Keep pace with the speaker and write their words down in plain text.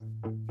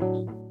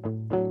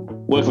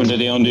Welcome to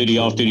the On Duty,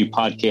 Off Duty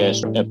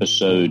podcast,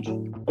 episode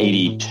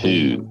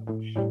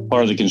 82,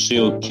 part of the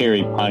Concealed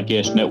Carry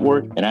Podcast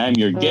Network. And I'm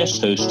your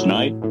guest host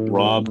tonight,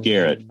 Rob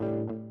Garrett.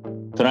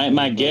 Tonight,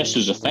 my guest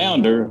is the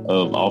founder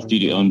of Off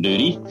Duty, On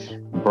Duty,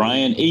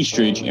 Bryan,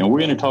 and we're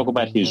going to talk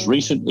about his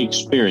recent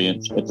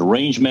experience at the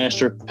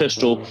Rangemaster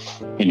Pistol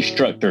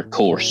Instructor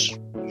course.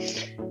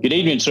 Good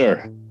evening,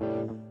 sir.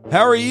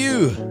 How are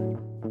you?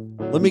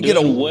 Let me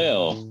Doing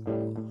well.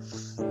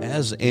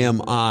 As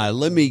am I.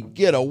 Let me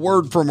get a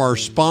word from our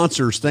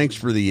sponsors. Thanks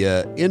for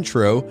the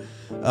intro.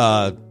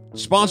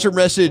 Sponsor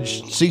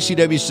message,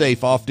 CCW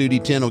Safe, Off Duty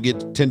 10 will get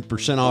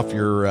 10% off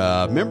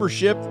your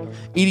membership.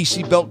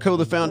 EDC Belt Co.,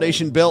 the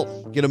foundation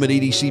belt. Get them at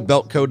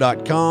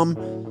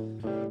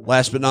edcbeltco.com.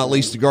 Last but not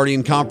least, the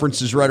Guardian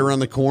Conference is right around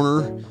the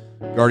corner.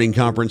 Guardian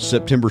Conference,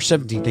 September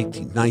 17th,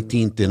 18th,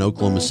 19th in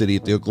Oklahoma City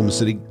at the Oklahoma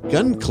City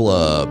Gun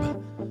Club.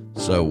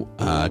 So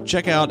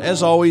check out,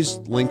 as always,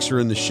 links are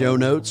in the show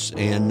notes.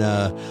 And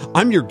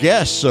I'm your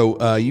guest,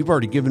 so you've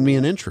already given me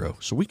an intro,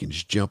 so we can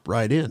just jump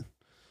right in.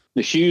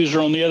 The shoes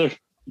are on the other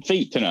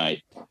feet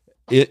tonight.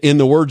 In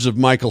the words of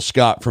Michael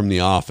Scott from The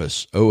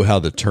Office, oh, how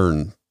the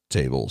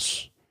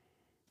turntables.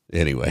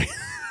 Anyway,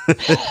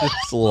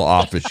 it's a little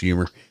office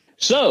humor.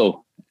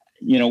 So,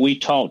 we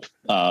talked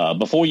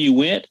before you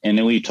went, and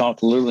then we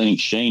talked a little and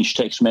exchanged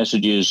text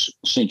messages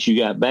since you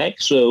got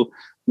back. So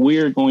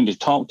we're going to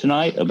talk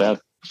tonight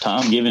about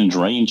Tom Given's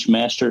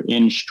Rangemaster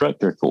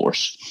Instructor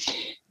course.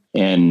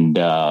 And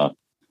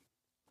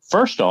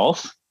first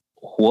off,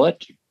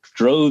 what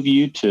drove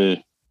you to,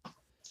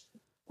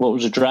 what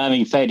was the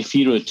driving factor for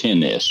you to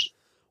attend this?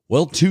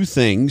 Well, two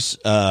things.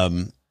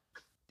 Some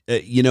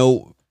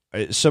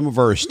of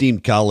our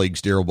esteemed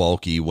colleagues, Daryl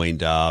Balke, Wayne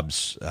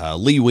Dobbs,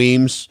 Lee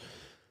Weems,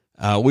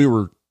 we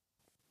were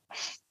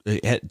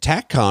at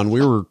TACCon,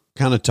 we were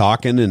kind of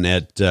talking, and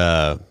at,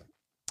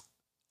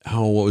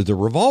 what was the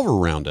Revolver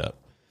Roundup?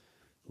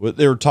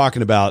 They were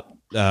talking about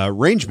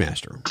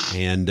Rangemaster,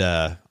 and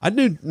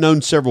I'd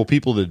known several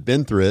people that had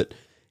been through it,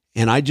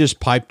 and I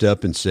just piped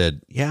up and said,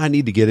 yeah, I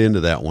need to get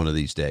into that one of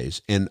these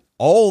days. And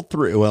all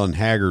three, and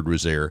Haggard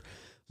was there,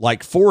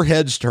 like four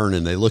heads turned,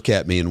 and they look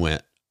at me and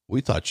went,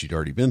 we thought you'd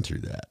already been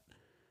through that.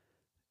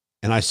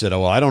 And I said,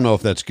 oh, well, I don't know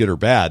if that's good or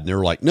bad. And they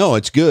were like, no,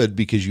 it's good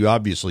because you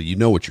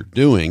know what you're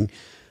doing.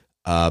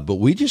 But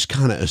we just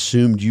kind of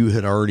assumed you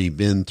had already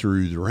been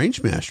through the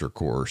Rangemaster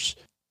course.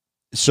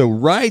 So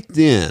right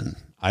then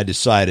I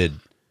decided,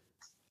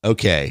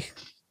 okay,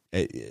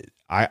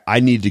 I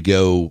need to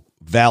go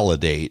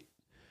validate.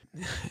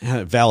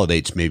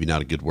 Validate's maybe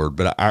not a good word,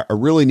 but I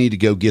really need to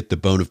go get the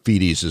bona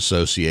fides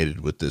associated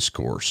with this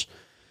course.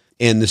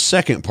 And the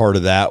second part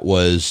of that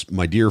was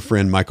my dear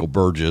friend, Michael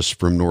Burgess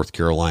from North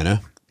Carolina.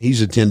 He's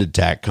attended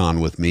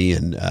TACCon with me,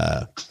 and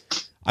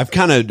I've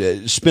kind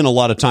of spent a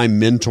lot of time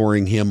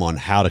mentoring him on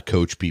how to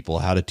coach people,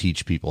 how to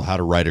teach people, how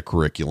to write a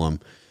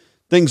curriculum,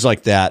 things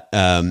like that.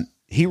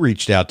 He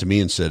reached out to me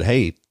and said,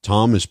 hey,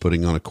 Tom is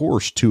putting on a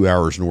course 2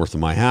 hours north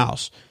of my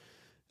house.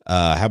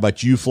 How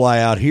about you fly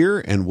out here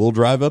and we'll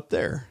drive up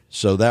there?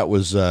 So that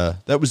was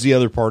the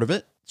other part of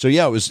it. So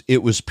yeah,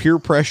 it was peer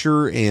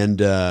pressure and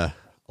a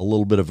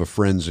little bit of a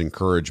friend's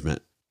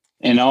encouragement.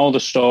 And all the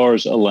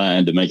stars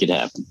aligned to make it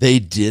happen. They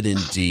did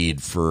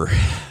indeed for,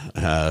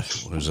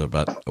 what was it,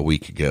 about a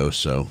week ago.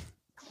 So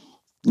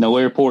no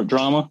airport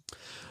drama?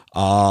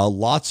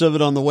 Lots of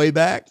it on the way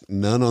back,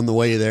 none on the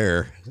way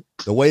there.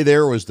 The way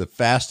there was the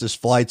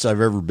fastest flights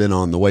I've ever been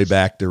on. The way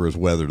back, there was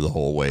weather the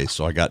whole way,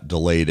 so I got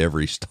delayed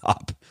every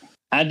stop.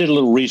 I did a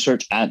little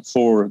research.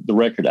 For the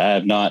record, I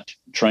have not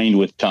trained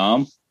with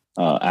Tom.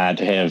 I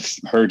have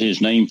heard his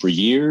name for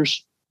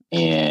years.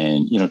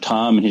 And,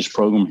 Tom and his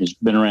program has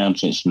been around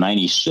since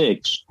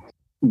 96.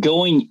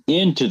 Going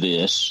into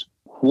this,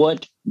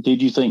 what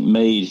did you think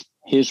made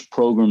his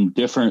program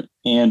different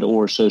and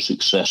or so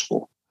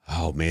successful?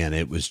 Oh, man,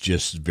 it was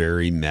just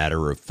very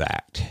matter of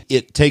fact.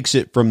 It takes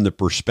it from the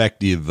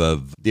perspective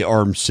of the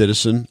armed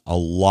citizen a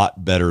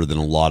lot better than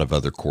a lot of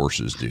other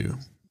courses do.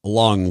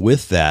 Along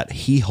with that,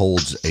 he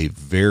holds a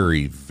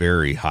very,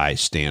 very high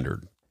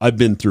standard. I've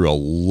been through a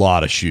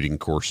lot of shooting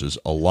courses,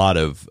 a lot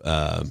of,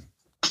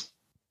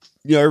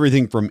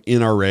 everything from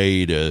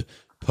NRA to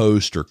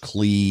post or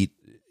cleat,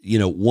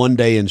 one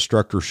day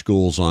instructor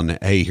schools on,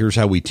 hey, here's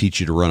how we teach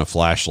you to run a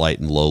flashlight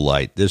and low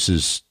light. This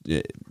is,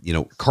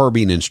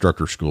 carbine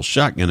instructor schools,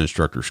 shotgun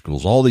instructor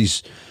schools, all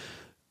these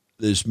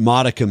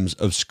modicums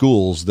of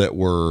schools that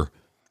were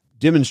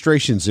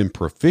demonstrations in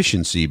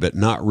proficiency, but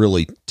not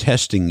really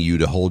testing you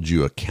to hold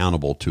you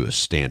accountable to a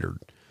standard.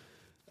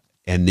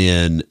 And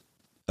then,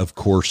 of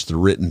course, the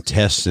written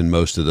tests in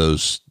most of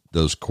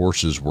those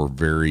courses were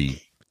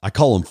very, I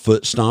call them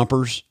foot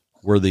stompers,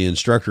 where the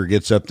instructor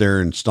gets up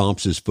there and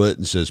stomps his foot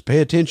and says, pay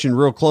attention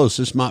real close.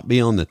 This might be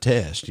on the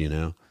test,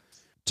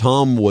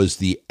 Tom was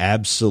the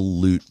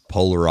absolute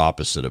polar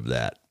opposite of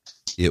that.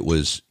 It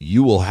was,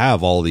 you will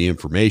have all the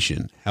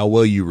information. How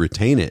well you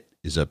retain it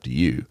is up to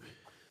you.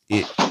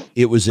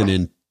 It was an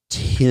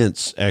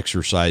intense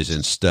exercise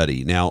in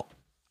study. Now,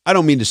 I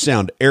don't mean to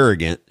sound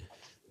arrogant,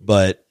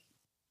 but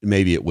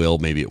maybe it will,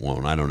 maybe it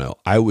won't. I don't know.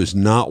 I was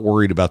not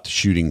worried about the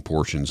shooting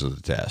portions of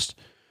the test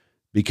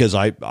because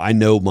I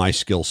know my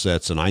skill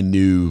sets, and I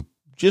knew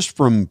just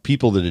from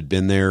people that had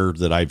been there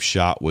that I've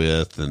shot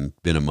with and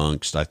been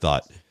amongst, I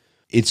thought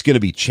it's going to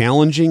be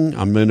challenging.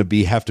 I'm going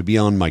to have to be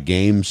on my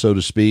game, so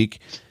to speak.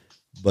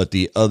 But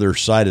the other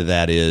side of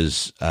that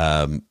is,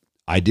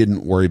 I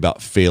didn't worry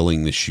about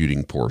failing the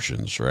shooting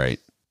portions, right?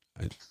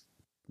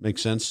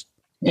 Makes sense.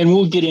 And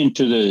we'll get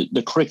into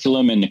the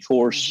curriculum and the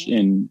course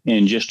in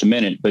just a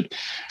minute. But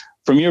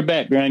from your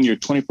background, your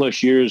 20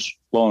 plus years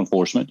law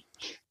enforcement,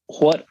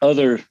 what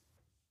other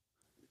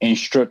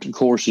instructor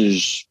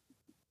courses,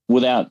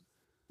 without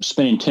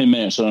spending 10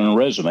 minutes on a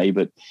resume,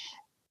 but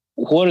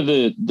what are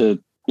the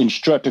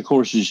instructor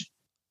courses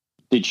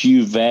that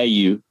you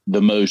value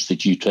the most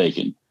that you've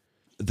taken?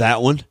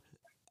 That one.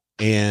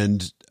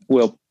 And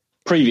well,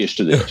 previous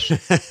to this,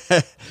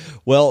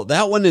 well,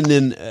 that one. And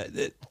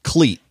then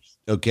CLEAT.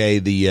 Okay.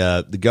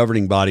 The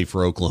governing body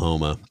for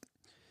Oklahoma,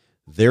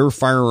 their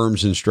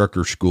firearms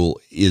instructor school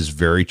is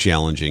very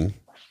challenging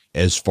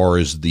as far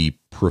as the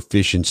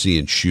proficiency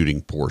and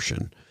shooting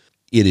portion.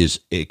 It is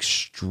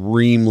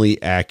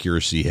extremely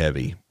accuracy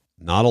heavy,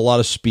 not a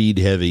lot of speed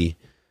heavy,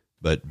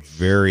 but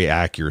very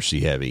accuracy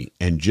heavy.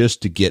 And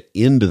just to get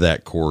into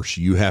that course,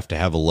 you have to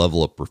have a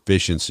level of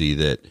proficiency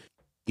that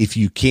if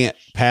you can't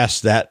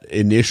pass that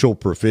initial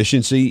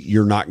proficiency,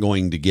 you're not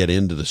going to get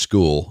into the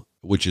school,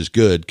 which is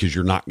good because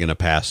you're not going to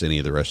pass any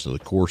of the rest of the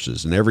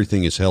courses, and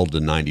everything is held to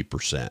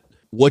 90%.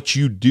 What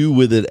you do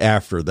with it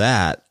after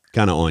that,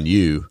 kind of on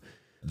you,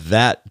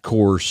 that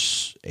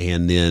course,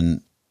 and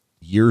then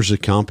years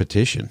of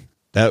competition.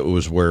 That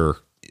was where,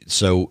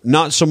 so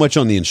not so much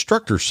on the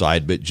instructor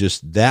side, but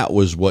just that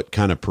was what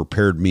kind of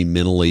prepared me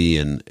mentally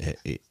and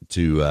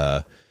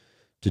to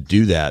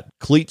do that.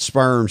 CLEAT's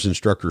Firearms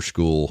Instructor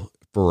School,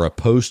 for a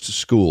post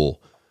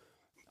school,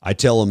 I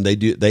tell them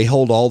they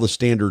hold all the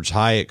standards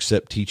high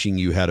except teaching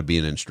you how to be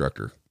an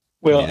instructor.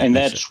 Well, and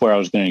that's where I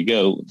was going to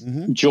go.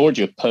 Mm-hmm.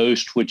 Georgia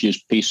Post, which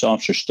is Peace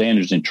Officer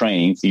Standards and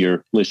Training, for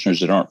your listeners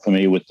that aren't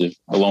familiar with the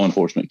law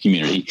enforcement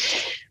community,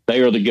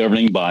 they are the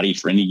governing body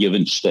for any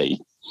given state.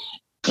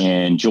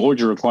 And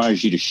Georgia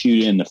requires you to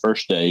shoot in the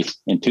first day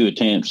in 2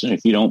 attempts. And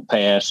if you don't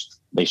pass,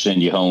 they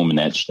send you home, and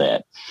that's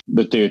that.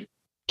 But there are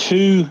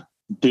 2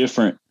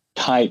 different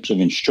types of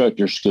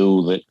instructor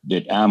school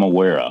that I'm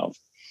aware of.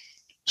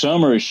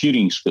 Some are a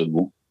shooting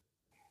school,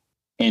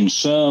 and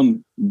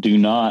some do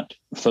not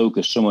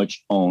focus so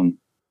much on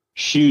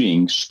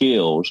shooting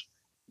skills,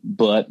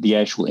 but the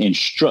actual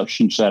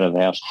instruction side of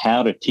the house,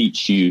 how to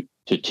teach you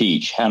to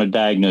teach, how to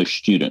diagnose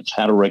students,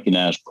 how to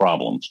recognize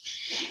problems.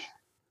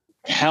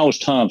 How is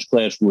Tom's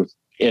class with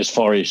as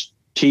far as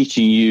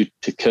teaching you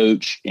to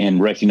coach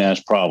and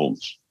recognize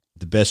problems?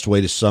 The best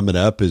way to sum it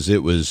up is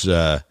it was,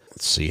 let's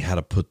see how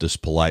to put this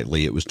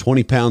politely. It was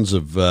 20 pounds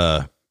of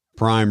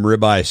prime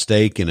ribeye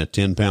steak in a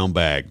 10-pound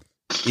bag.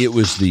 It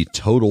was the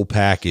total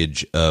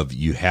package of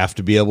you have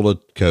to be able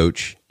to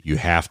coach, you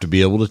have to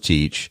be able to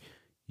teach,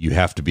 you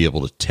have to be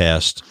able to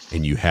test,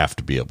 and you have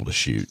to be able to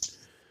shoot.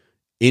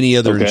 Any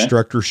other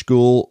instructor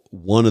school,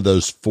 one of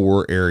those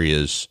 4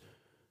 areas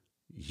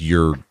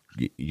you're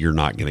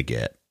not going to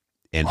get.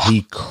 And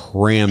he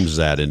crams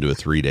that into a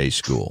 3-day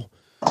school.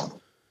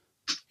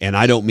 And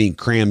I don't mean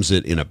crams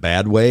it in a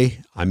bad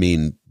way. I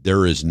mean,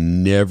 there is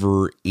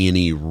never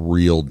any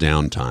real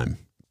downtime.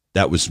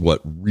 That was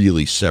what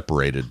really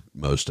separated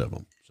most of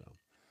them. So,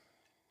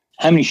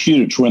 how many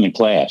students were in the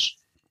class?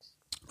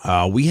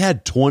 We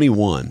had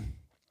 21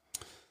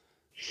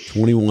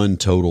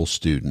 total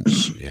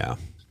students. Yeah.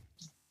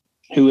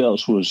 Who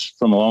else was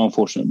from a law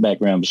enforcement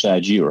background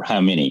besides you, or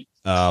how many?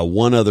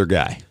 One other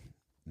guy.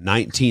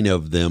 19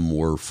 of them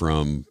were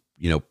from,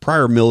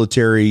 prior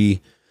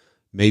military,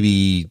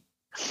 maybe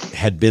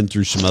had been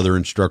through some other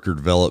instructor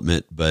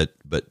development, but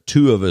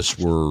 2 of us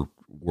were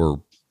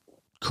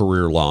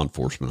career law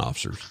enforcement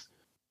officers.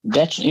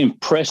 That's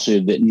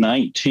impressive that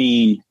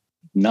 19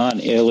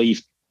 non-LE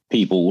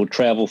people will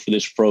travel for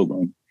this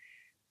program,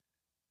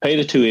 pay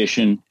the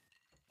tuition,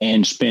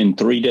 and spend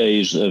 3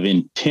 days of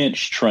intense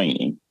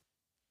training.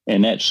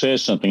 And that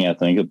says something, I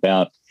think,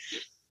 about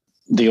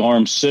the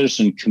armed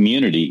citizen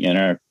community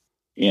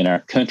in our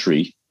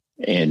country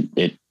and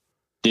at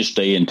this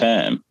day and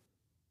time.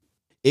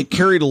 It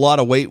carried a lot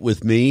of weight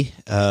with me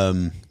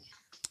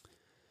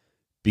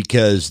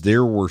because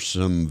there were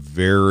some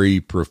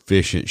very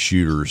proficient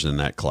shooters in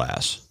that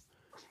class,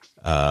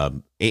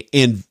 and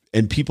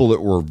people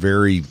that were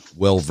very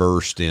well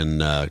versed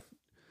in, I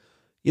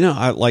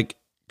like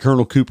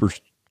Colonel Cooper's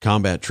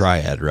combat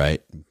triad,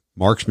 right?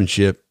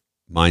 Marksmanship,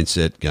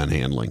 mindset, gun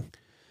handling,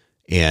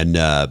 and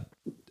a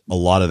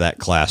lot of that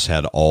class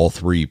had all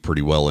 3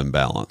 pretty well in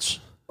balance.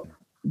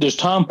 Does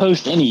Tom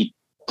post any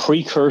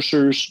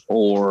precursors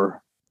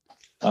or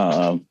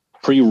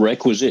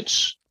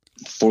prerequisites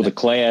for the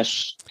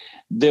class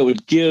that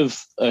would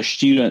give a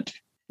student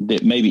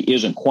that maybe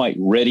isn't quite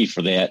ready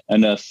for that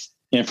enough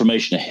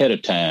information ahead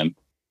of time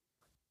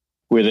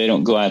where they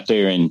don't go out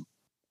there and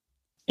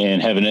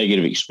have a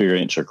negative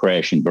experience or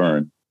crash and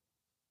burn?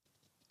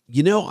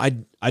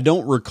 I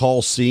don't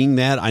recall seeing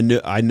that.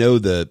 I know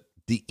the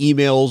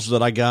emails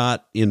that I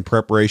got in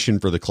preparation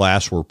for the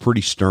class were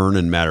pretty stern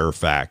and matter of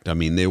fact. I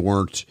mean, they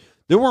weren't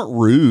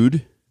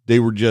rude. They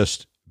were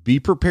just, be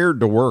prepared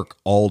to work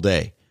all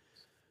day.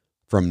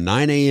 From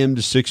 9 a.m.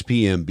 to 6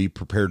 p.m., be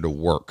prepared to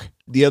work.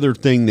 The other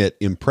thing that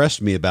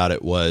impressed me about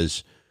it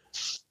was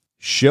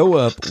show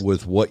up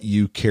with what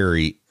you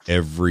carry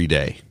every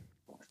day.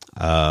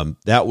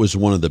 That was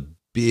one of the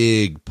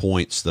big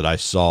points that I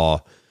saw,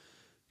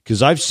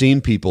 because I've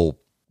seen people,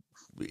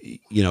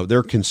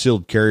 they're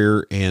concealed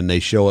carrier and they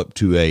show up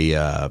to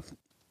a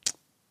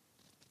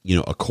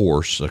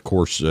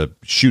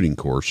shooting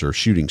course or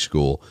shooting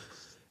school,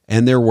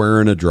 and they're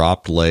wearing a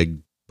dropped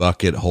leg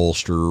bucket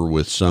holster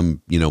with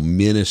some,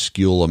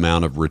 minuscule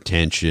amount of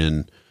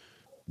retention,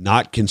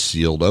 not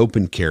concealed,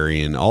 open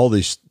carrying, all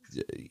these,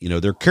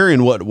 they're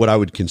carrying what I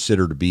would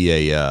consider to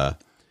be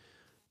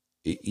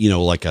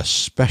like a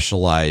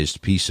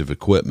specialized piece of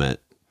equipment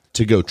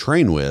to go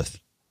train with.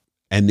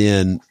 And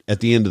then at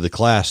the end of the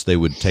class, they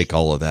would take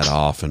all of that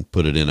off and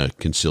put it in a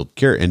concealed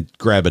carry and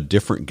grab a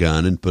different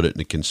gun and put it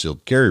in a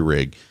concealed carry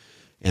rig.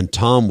 And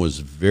Tom was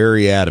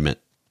very adamant.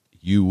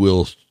 You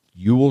will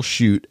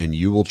shoot and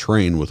you will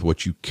train with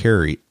what you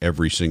carry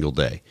every single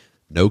day.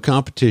 No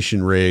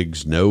competition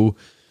rigs, no.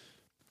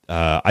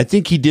 I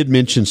think he did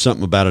mention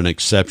something about an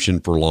exception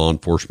for law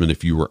enforcement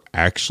if you were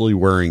actually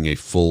wearing a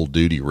full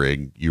duty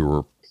rig.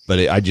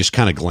 I just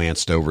kind of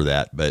glanced over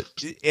that. But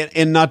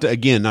and not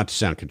to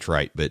sound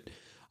contrite, but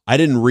I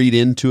didn't read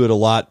into it a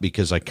lot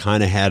because I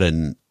kind of had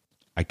a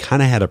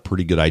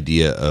pretty good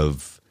idea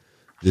of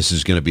this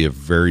is going to be a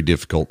very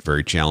difficult,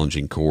 very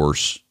challenging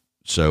course.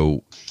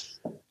 So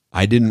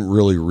I didn't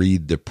really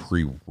read the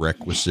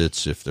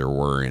prerequisites if there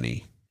were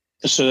any.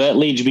 So that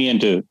leads me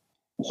into,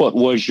 what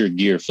was your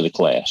gear for the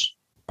class?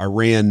 I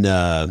ran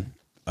a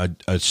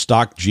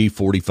stock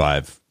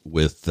G45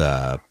 with,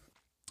 I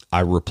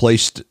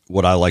replaced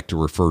what I like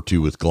to refer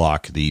to with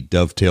Glock, the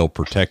dovetail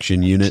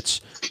protection units.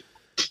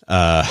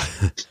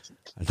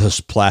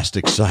 Those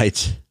plastic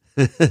sights.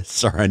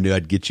 Sorry, I knew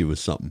I'd get you with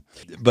something.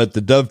 But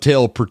the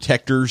dovetail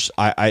protectors,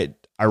 I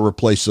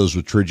replaced those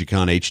with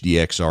Trijicon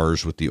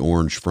HDXRs with the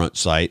orange front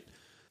sight.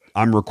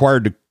 I'm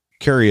required to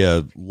carry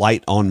a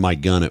light on my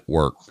gun at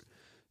work.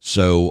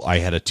 So I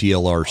had a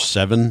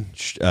TLR7,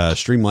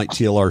 Streamlight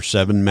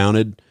TLR7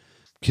 mounted.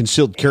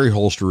 Concealed carry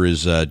holster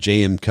is a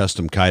JM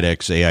Custom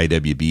Kydex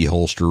AIWB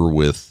holster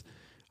with,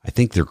 I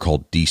think they're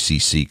called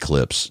DCC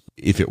clips.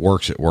 If it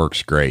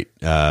works great.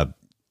 And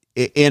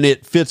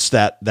it fits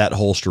that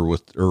holster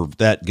or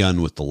that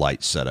gun with the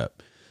light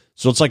setup.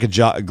 So it's like a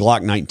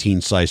Glock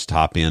 19 size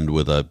top end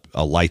with a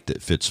light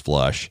that fits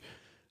flush.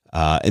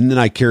 And then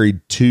I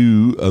carried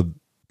two of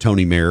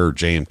Tony Mayer,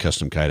 JM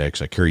Custom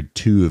Kydex. I carried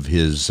two of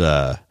his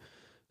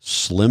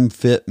slim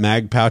fit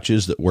mag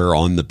pouches that wear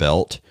on the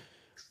belt.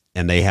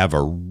 And they have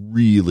a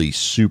really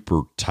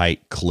super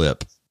tight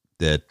clip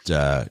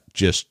that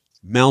just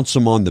mounts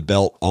them on the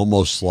belt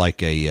almost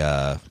like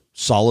a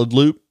solid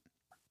loop.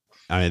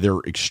 I mean, they're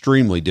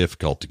extremely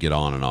difficult to get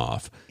on and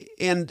off.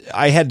 And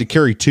I had to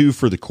carry two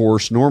for the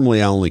course.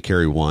 Normally, I only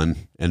carry one,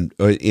 and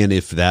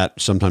if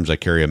that, sometimes I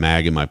carry a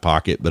mag in my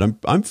pocket. But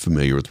I'm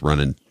familiar with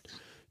running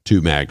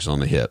two mags on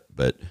the hip.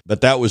 But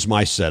that was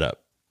my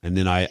setup. And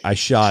then I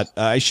shot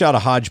a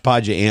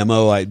hodgepodge of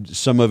ammo.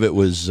 Some of it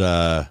was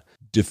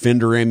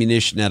Defender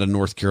ammunition out of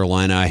North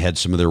Carolina. I had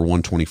some of their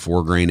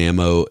 124 grain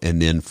ammo,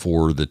 and then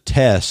for the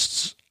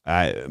tests,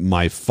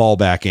 my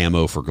fallback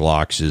ammo for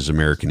Glocks is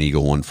American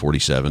Eagle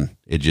 147.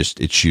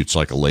 It shoots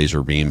like a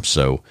laser beam.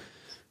 So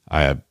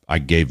I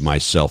gave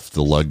myself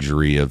the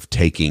luxury of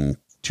taking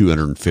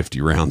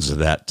 250 rounds of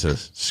that to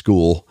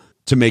school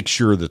to make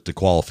sure that the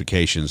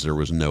qualifications, there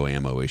was no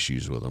ammo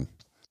issues with them.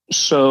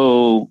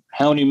 So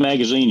how many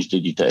magazines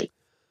did you take?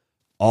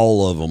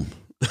 All of them.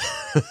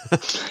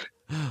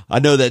 I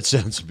know that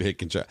sounds a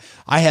bit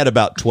I had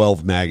about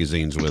 12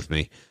 magazines with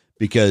me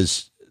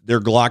because they're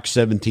Glock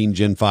 17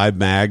 Gen 5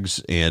 mags,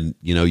 and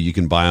you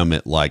can buy them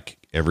at like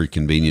every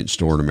convenience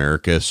store in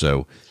America.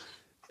 So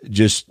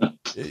just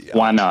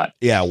why not?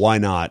 Yeah, why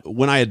not?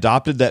 When I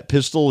adopted that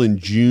pistol in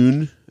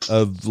June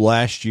of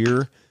last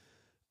year,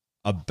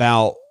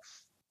 about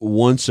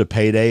once a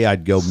payday,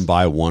 I'd go and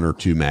buy one or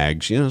two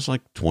mags. It's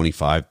like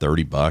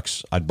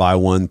 $25-$30. I'd buy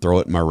one, throw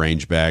it in my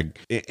range bag,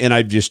 and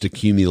I've just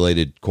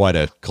accumulated quite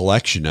a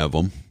collection of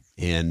them.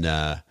 And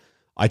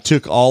I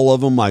took all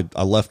of them. I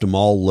left them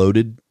all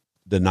loaded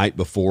the night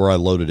before. I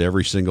loaded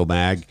every single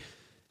mag.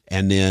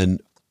 And then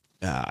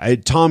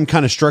Tom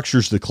kind of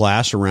structures the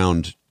class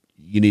around,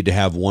 you need to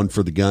have one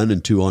for the gun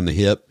and two on the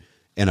hip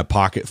and a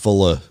pocket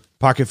full of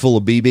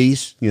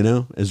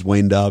BBs, as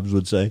Wayne Dobbs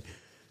would say.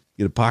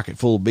 Get a pocket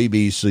full of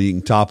BBs so you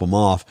can top them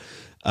off.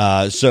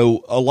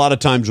 So a lot of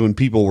times when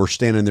people were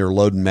standing there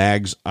loading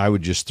mags, I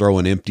would just throw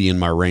an empty in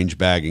my range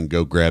bag and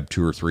go grab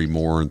two or three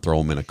more and throw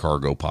them in a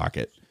cargo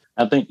pocket.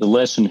 I think the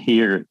lesson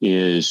here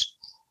is,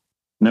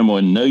 number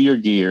one, know your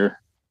gear.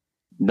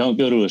 Don't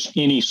go to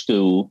any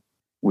school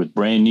with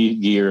brand new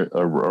gear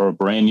or a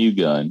brand new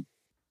gun.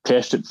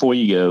 test it before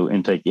you go,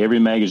 and take every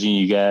magazine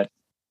you got.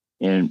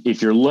 And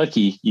if you're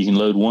lucky, you can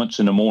load once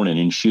in the morning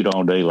and shoot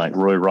all day like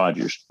Roy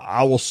Rogers.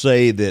 I will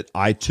say that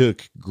I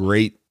took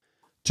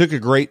a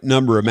great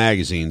number of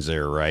magazines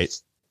there, right?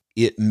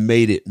 It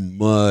made it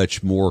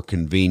much more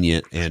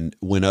convenient. And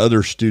when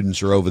other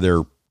students are over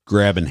there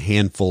grabbing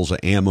handfuls of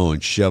ammo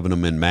and shoving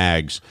them in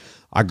mags,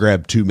 I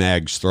grab 2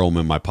 mags, throw them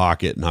in my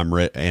pocket, and I'm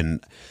ready.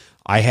 And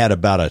I had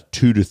about a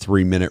 2 to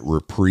 3 minute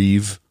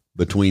reprieve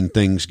between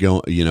things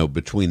going,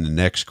 between the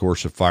next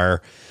course of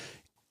fire.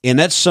 And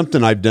that's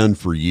something I've done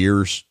for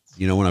years.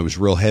 When I was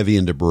real heavy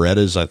into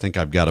Berettas, I think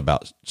I've got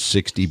about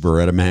 60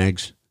 Beretta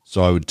mags.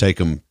 So I would take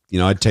them,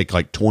 I'd take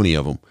like 20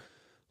 of them,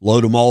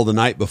 load them all the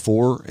night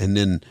before. And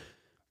then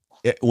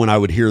when I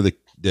would hear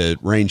the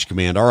range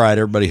command, all right,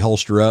 everybody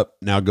holster up,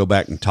 now go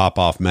back and top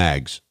off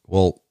mags.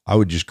 Well, I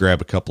would just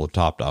grab a couple of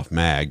topped off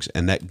mags,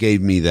 and that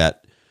gave me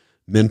that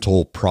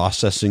mental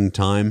processing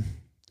time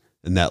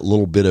and that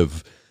little bit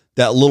of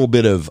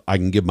I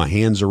can give my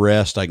hands a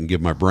rest, I can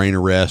give my brain a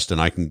rest,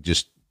 and I can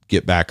just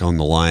get back on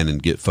the line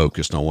and get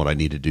focused on what I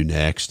need to do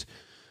next.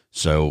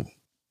 So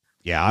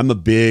yeah, I'm a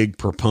big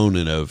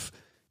proponent of,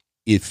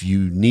 if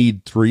you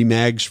need 3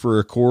 mags for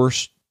a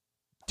course,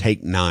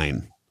 take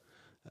 9.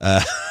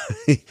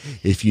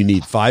 If you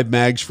need 5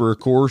 mags for a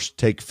course,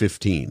 take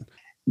 15.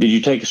 Did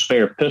you take a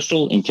spare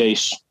pistol in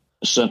case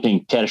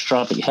something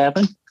catastrophic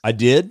happened? I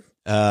did.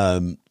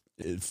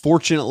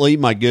 Fortunately,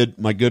 my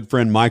good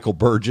friend Michael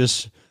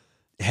Burgess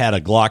had a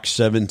Glock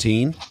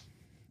 17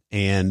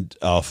 and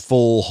a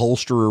full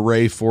holster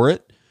array for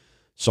it.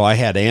 So I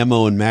had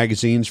ammo and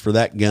magazines for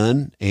that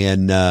gun.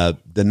 And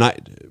the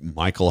night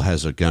Michael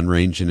has a gun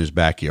range in his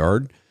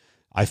backyard.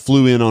 I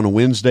flew in on a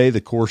Wednesday.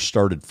 The course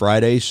started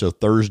Friday. So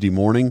Thursday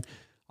morning,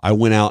 I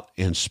went out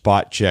and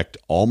spot checked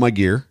all my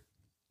gear,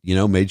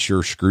 made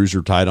sure screws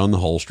are tight on the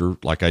holster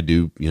like I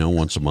do,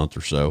 once a month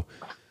or so.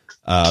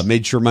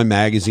 Made sure my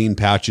magazine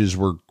pouches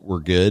were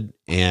good.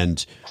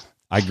 And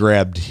I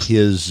grabbed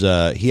his,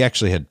 he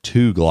actually had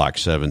 2 Glock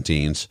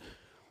 17s,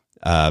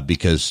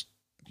 because,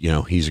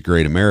 he's a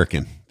great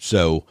American.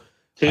 So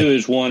 2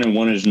 is 1 and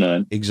 1 is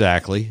none.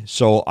 Exactly.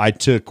 So I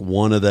took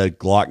one of the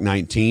Glock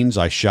 19s.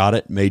 I shot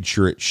it, made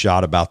sure it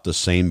shot about the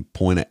same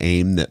point of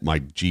aim that my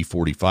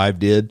G45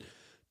 did.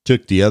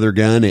 Took the other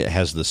gun. It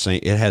has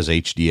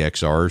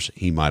HDXRs.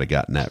 He might've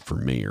gotten that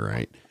from me.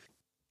 Right.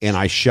 And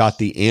I shot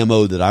the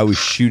ammo that I was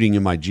shooting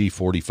in my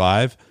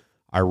G45.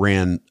 I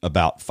ran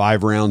about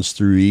 5 rounds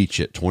through each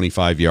at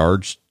 25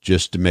 yards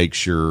just to make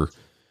sure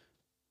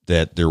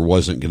that there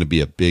wasn't going to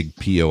be a big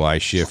POI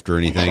shift or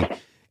anything.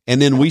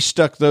 And then we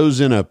stuck those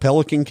in a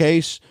Pelican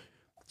case,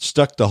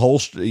 stuck the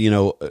holster,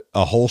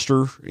 a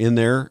holster in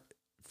there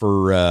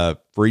for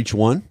each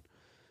one.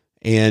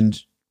 And,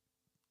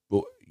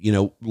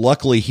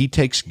 luckily he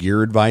takes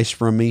gear advice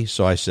from me.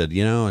 So I said, a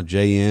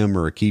JM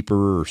or a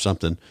keeper or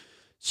something.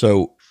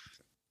 So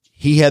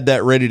he had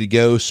that ready to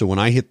go. So when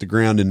I hit the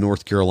ground in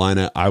North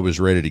Carolina, I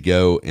was ready to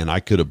go, and I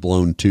could have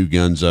blown 2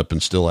 guns up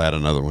and still had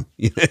another one.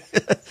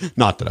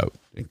 Not that I would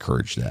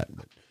encourage that.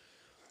 But.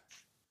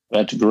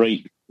 That's a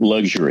great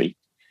luxury.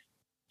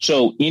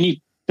 So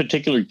any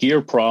particular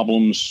gear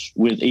problems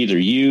with either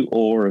you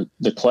or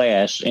the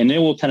class, and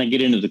then we'll kind of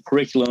get into the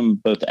curriculum,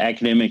 both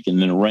academic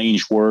and then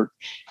range work.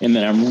 And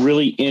then I'm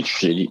really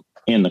interested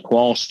in the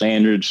qual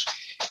standards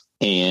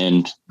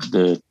and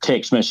the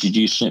text message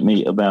you sent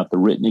me about the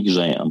written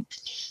exam.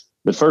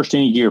 But first,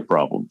 any gear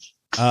problems?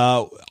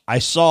 I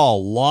saw a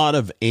lot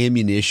of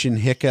ammunition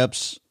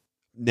hiccups.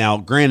 Now,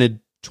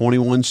 granted,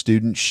 21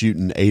 students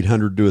shooting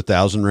 800 to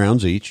 1,000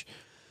 rounds each.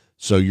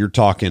 So you're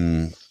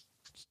talking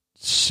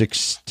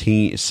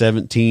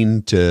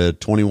 17 to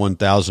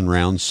 21,000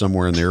 rounds,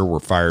 somewhere in there,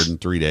 were fired in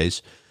 3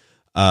 days.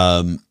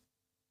 I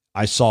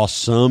saw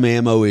some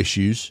ammo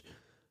issues.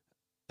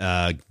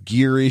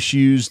 Gear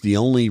issues. The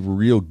only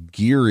real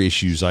gear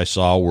issues I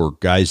saw were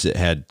guys that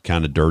had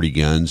kind of dirty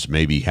guns,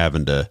 maybe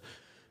having to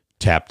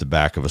tap the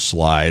back of a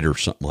slide or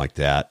something like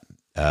that.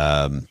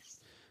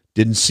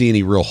 Didn't see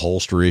any real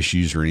holster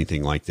issues or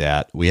anything like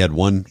that. We had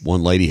one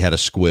lady had a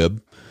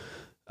squib.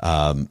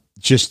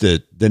 Just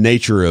the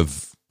nature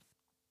of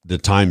the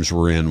times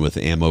we're in with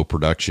ammo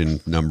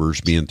production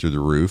numbers being through the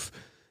roof.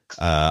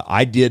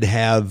 I did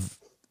have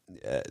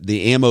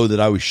the ammo that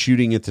I was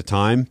shooting at the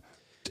time.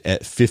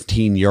 At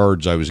 15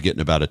 yards, I was getting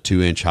about a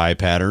 2-inch high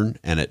pattern.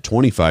 And at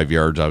 25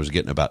 yards, I was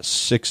getting about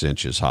 6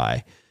 inches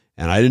high.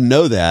 And I didn't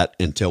know that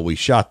until we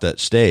shot that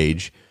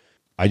stage.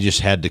 I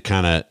just had to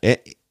kind of,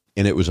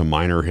 and it was a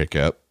minor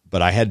hiccup,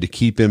 but I had to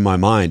keep in my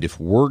mind, if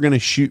we're going to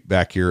shoot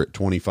back here at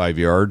 25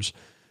 yards,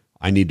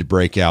 I need to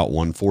break out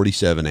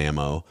 147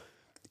 ammo.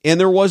 And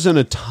there wasn't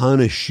a ton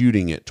of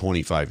shooting at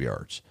 25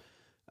 yards.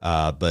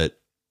 But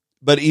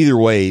either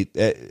way,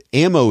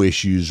 ammo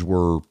issues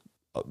were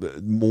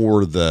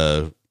more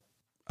than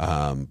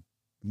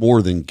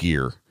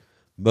gear.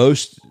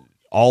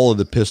 All of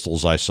the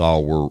pistols I saw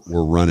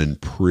were running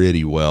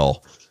pretty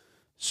well.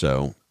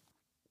 So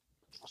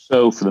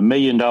for the $1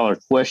 million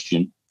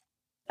question,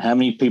 how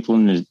many people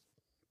in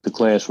the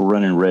class were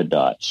running red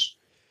dots?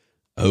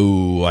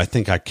 Oh, I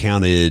think I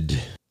counted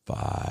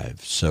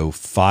 5. So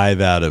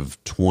 5 out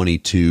of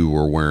 22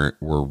 were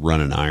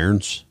running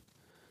irons.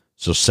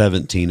 So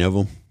 17 of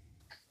them.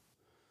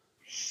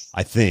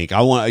 I think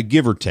I want to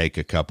give or take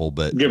a couple,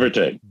 but give or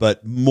take,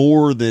 but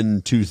more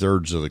than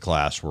 2/3 of the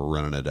class were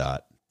running a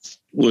dot.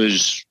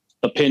 Was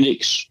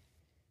appendix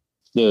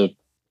the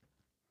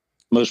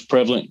most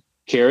prevalent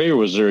carry, or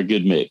was there a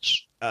good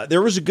mix?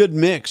 There was a good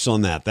mix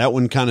on that. That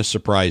one kind of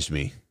surprised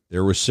me.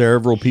 There were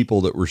several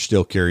people that were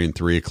still carrying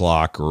 3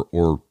 o'clock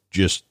or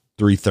just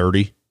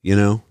 3:30,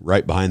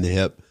 right behind the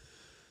hip.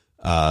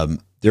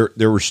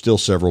 There were still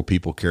several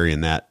people carrying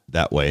that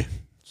way.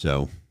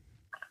 So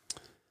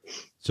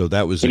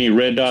that was any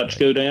red dots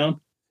go down?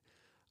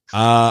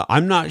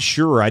 I'm not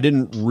sure. I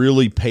didn't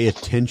really pay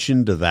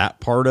attention to that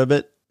part of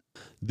it.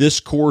 This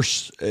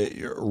course,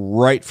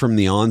 right from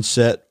the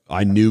onset,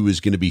 I knew was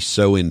going to be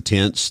so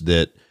intense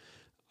that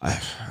I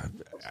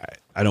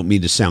don't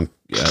mean to sound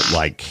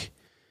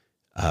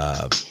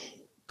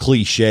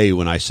cliche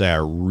when I say I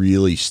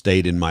really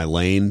stayed in my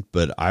lane,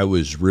 but I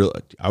was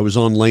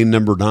on lane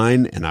number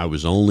 9, and I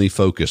was only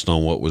focused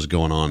on what was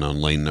going on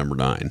lane number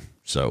 9.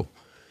 So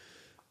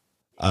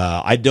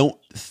I don't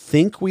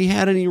think we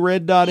had any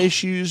red dot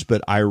issues,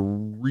 but I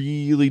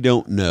really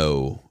don't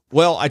know.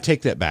 Well, I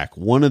take that back.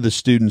 One of the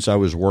students I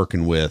was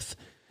working with,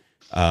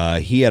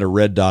 he had a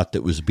red dot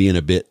that was being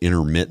a bit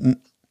intermittent.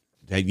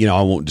 I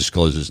won't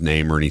disclose his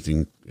name or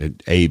anything,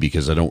 A,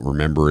 because I don't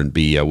remember, and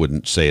B, I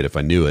wouldn't say it if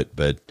I knew it.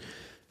 But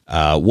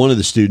one of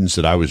the students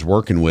that I was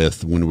working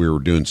with when we were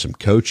doing some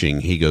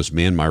coaching, he goes,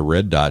 "Man, my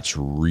red dot's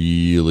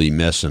really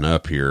messing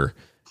up here."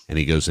 And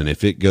he goes, "And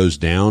if it goes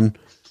down,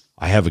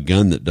 I have a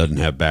gun that doesn't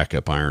have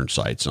backup iron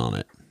sights on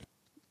it."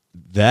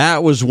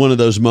 That was one of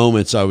those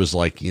moments I was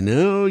like,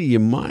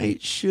 you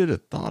should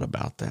have thought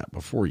about that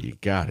before you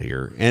got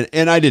here.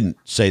 And I didn't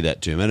say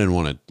that to him. I didn't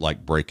want to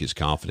break his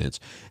confidence.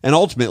 And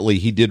ultimately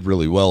he did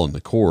really well in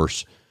the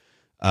course.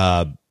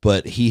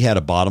 But he had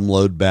a bottom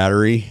load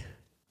battery,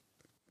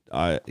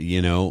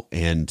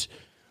 and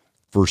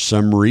for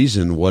some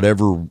reason,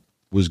 whatever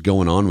was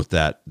going on with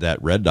that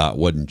red dot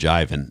wasn't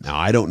jiving. Now,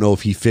 I don't know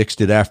if he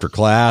fixed it after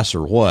class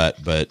or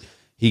what, but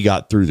he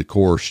got through the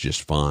course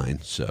just fine.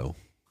 So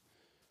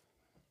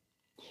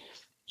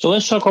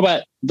let's talk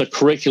about the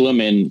curriculum,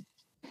 and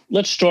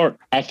let's start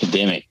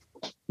academic,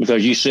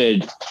 because you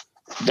said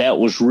that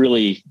was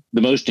really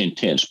the most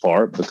intense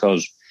part,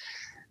 because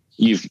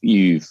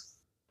you've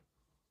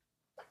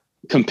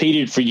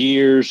competed for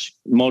years,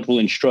 multiple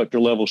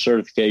instructor level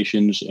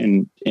certifications,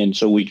 and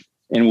so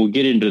we'll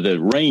get into the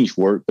range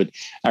work, but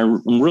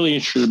I'm really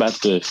interested about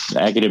the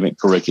academic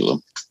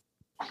curriculum.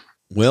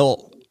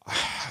 Well,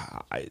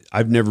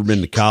 I've never been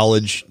to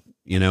college.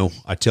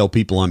 I tell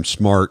people I'm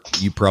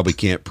smart. You probably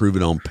can't prove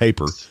it on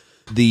paper.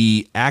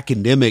 The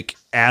academic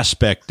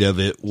aspect of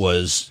it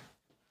was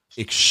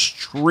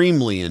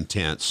extremely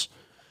intense,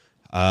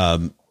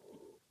 and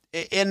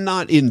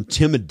not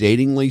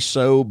intimidatingly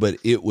so, but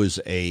it was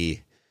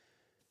a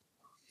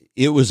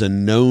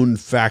known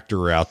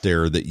factor out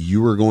there that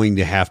you were going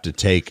to have to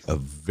take a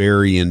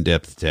very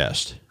in-depth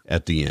test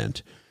at the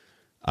end.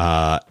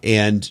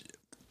 And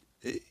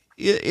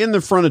in the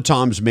front of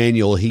Tom's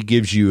manual, he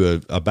gives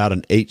you about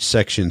an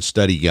 8-section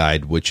study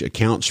guide, which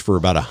accounts for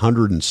about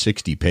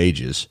 160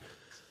 pages.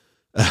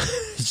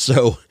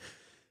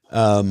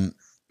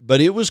 But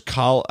it was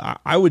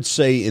I would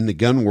say in the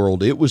gun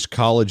world, it was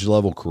college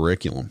level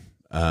curriculum.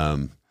 A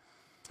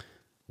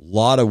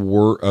lot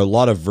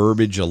of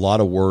verbiage, a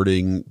lot of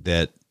wording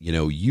that,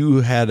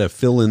 you had a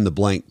fill in the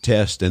blank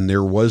test, and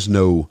there was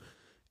no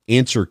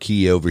answer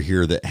key over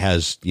here that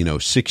has,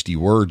 60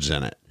 words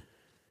in it.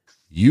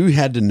 You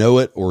had to know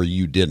it or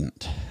you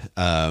didn't.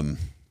 And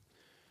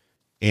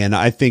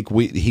I think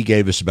he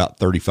gave us about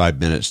 35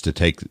 minutes to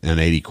take an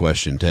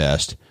 80-question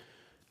test.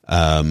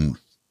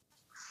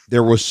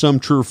 There was some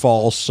true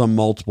false, some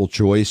multiple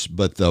choice,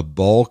 but the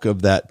bulk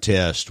of that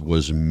test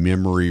was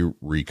memory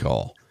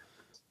recall.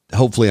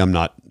 Hopefully I'm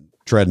not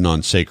treading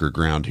on sacred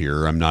ground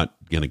here. I'm not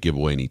going to give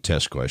away any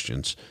test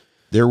questions.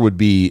 There would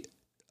be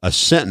a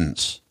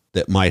sentence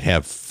that might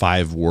have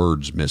 5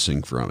 words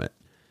missing from it.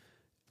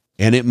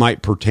 And it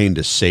might pertain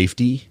to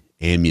safety,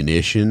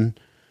 ammunition,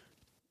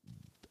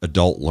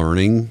 adult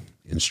learning,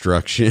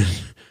 instruction.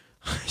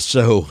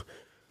 So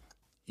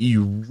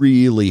you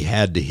really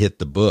had to hit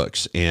the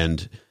books.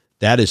 And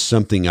that is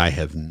something I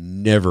have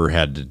never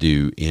had to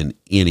do in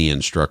any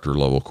instructor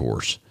level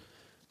course.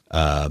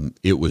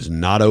 It was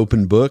not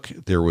open book.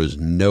 There was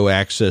no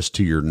access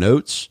to your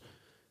notes.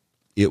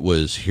 It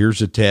was,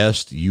 here's a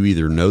test. You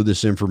either know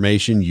this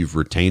information, you've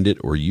retained it,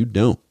 or you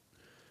don't.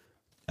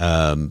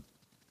 And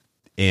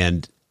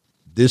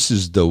this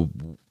is the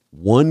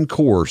one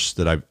course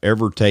that I've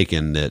ever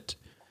taken that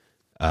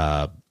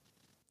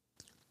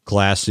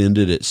class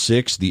ended at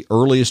 6. The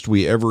earliest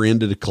we ever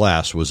ended a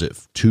class was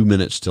at 2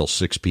 minutes till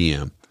 6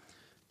 p.m.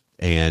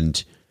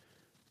 And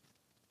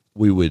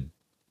we would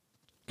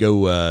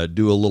go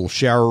do a little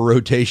shower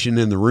rotation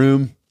in the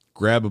room,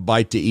 grab a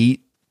bite to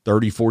eat,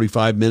 30,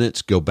 45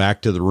 minutes, go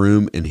back to the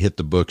room and hit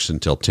the books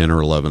until 10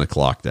 or 11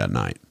 o'clock that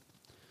night.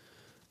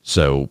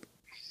 So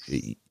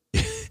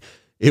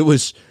it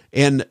was,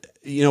 and,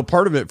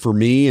 part of it for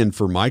me and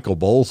for Michael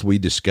both, we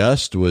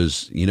discussed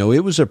was,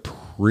 it was a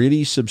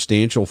pretty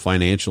substantial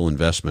financial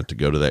investment to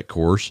go to that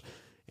course,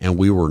 and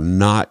we were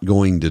not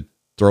going to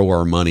throw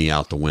our money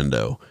out the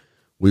window.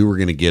 We were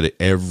going to get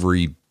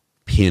every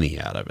penny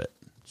out of it.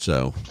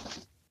 So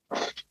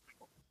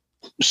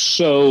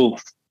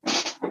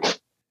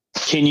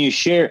can you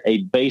share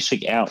a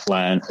basic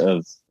outline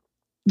of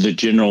the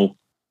general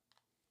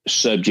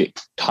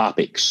subject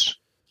topics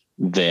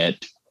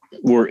that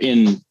were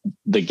in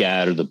the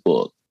guide or the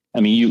book?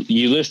 I mean,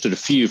 you listed a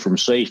few from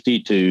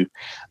safety to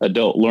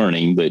adult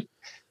learning, but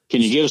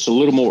can you give us a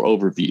little more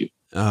overview?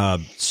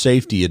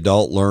 Safety,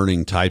 adult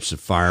learning, types of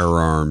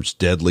firearms,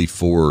 deadly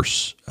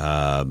force,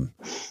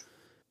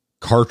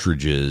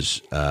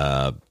 cartridges.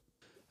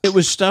 It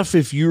was stuff.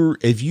 If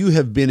you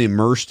have been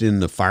immersed in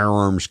the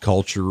firearms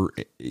culture,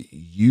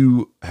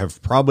 you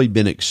have probably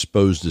been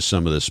exposed to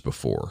some of this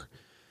before,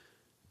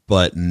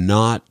 but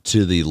not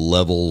to the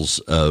levels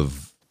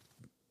of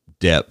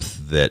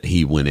depth that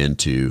he went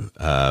into.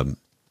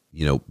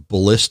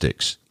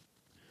 Ballistics,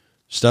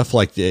 stuff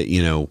like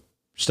that.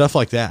 Stuff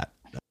like that.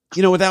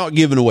 Without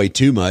giving away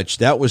too much,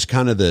 that was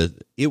kind of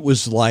it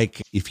was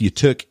like if you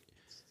took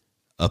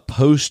a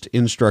post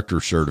instructor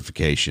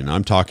certification.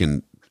 I'm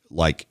talking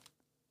like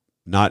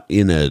not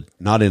in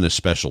a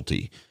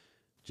specialty,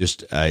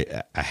 just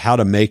a how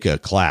to make a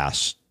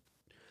class,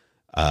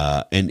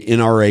 an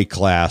NRA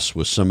class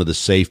with some of the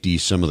safety,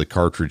 some of the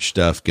cartridge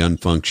stuff, gun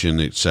function,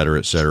 et cetera,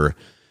 et cetera.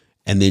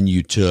 And then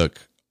you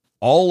took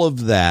all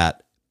of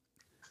that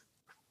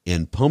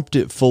and pumped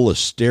it full of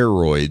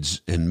steroids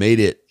and made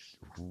it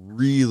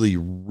really,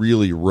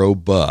 really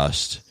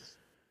robust,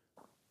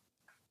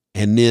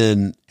 and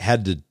then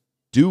had to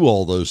do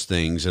all those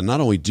things, and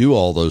not only do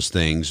all those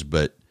things,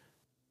 but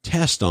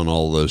test on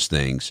all those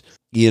things.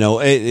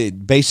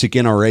 Basic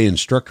NRA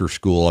instructor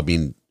school, I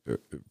mean,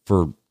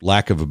 for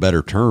lack of a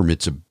better term,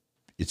 it's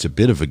a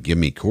bit of a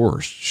gimme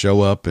course.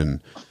 Show up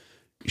and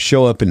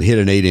hit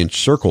an 8-inch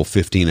circle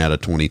 15 out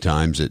of 20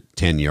 times at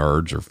 10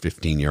 yards or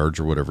 15 yards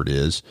or whatever it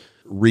is.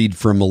 Read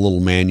from a little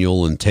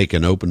manual and take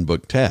an open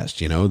book test.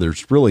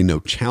 There's really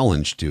no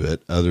challenge to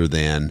it other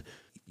than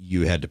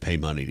you had to pay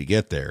money to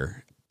get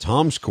there.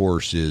 Tom's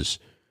course is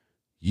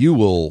you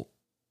will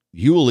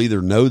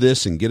either know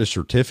this and get a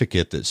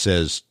certificate that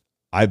says,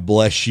 I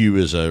bless you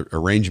as a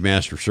range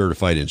master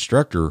certified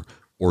instructor,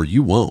 or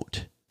you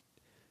won't.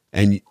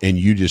 And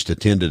you just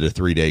attended a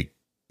 3-day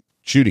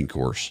shooting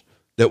course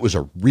that was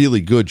a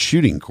really good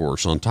shooting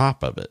course on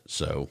top of it.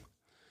 So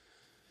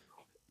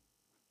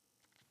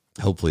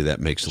hopefully that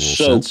makes a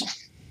little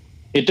sense.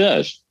 It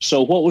does.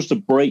 So what was the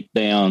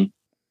breakdown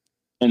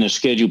in the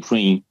schedule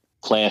between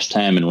class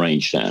time and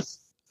range time?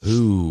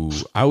 Ooh,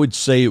 I would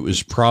say it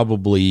was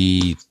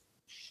probably,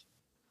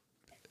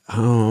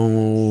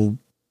 probably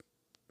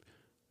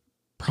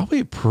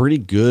pretty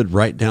good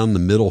right down the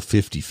middle,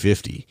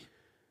 50-50.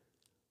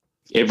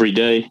 Every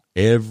day?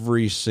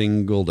 Every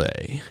single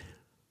day.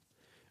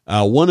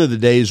 One of the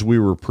days we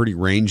were pretty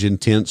range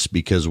intense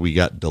because we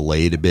got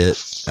delayed a bit.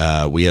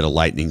 We had a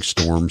lightning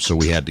storm, so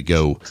we had to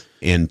go.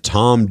 And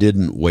Tom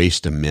didn't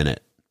waste a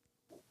minute.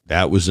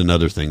 That was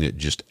another thing that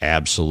just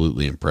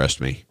absolutely impressed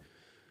me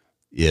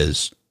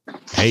is,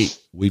 hey,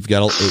 we've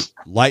got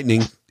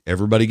lightning.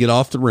 Everybody get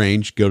off the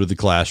range, go to the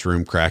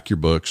classroom, crack your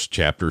books,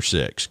 chapter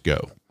 6,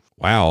 go.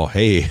 Wow,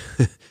 hey,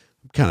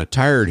 I'm kind of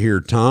tired here,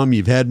 Tom.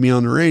 You've had me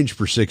on the range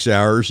for 6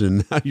 hours,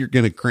 and now you're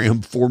going to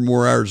cram 4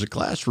 more hours of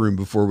classroom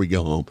before we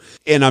go home.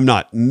 And I'm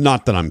not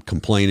that I'm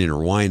complaining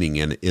or whining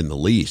in the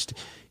least.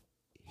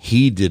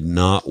 He did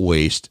not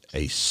waste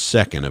a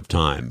second of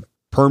time.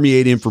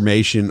 Permeate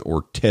information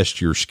or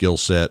test your skill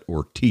set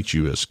or teach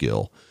you a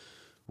skill.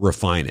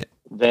 Refine it.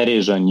 That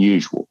is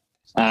unusual.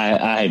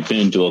 I had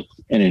been to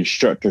an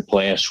instructor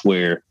class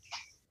where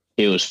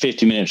it was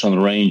 50 minutes on the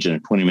range and a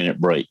 20-minute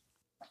break,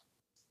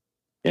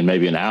 and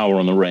maybe an hour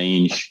on the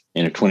range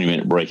and a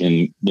 20-minute break,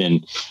 and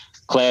then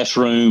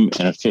classroom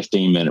and a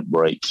 15-minute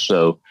break.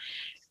 So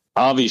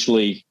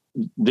obviously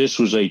this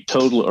was a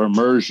total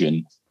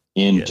immersion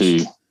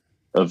into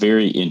a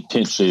very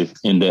intensive,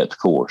 in-depth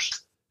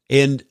course.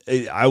 And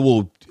I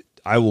will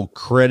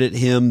credit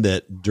him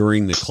that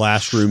during the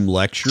classroom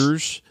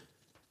lectures,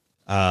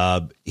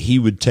 he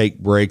would take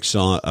breaks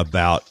on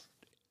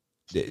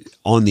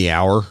the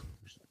hour,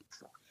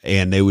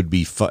 and they would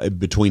be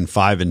between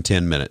 5 and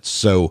 10 minutes.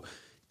 So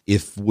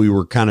if we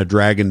were kind of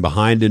dragging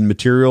behind in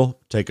material,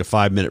 take a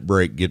 5-minute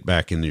break, get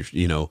back in there,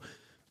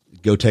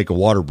 go take a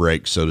water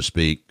break, so to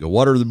speak, go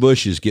water the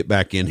bushes, get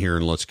back in here,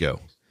 and let's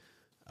go.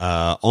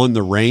 On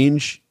the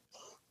range,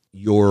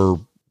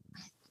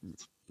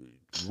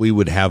 we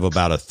would have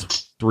about a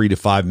 3 to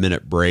 5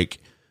 minute break,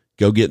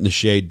 go get in the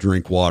shade,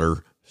 drink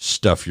water,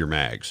 stuff your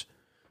mags.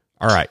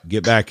 All right,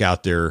 get back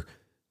out there,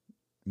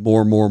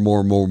 more.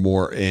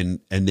 And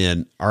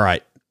then, all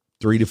right,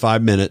 3 to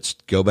 5 minutes,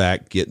 go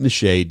back, get in the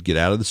shade, get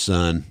out of the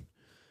sun,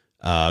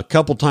 A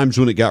couple times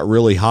when it got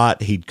really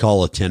hot, he'd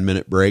call a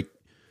 10-minute break.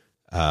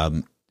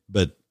 But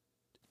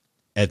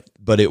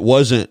it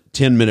wasn't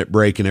 10-minute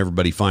break and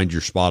everybody find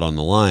your spot on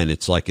the line.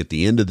 It's like at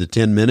the end of the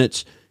 10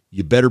 minutes,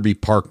 you better be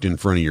parked in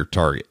front of your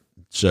target.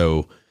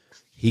 So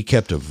he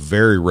kept a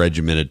very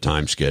regimented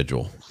time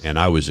schedule, and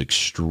I was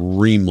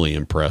extremely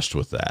impressed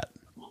with that.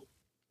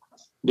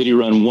 Did he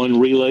run one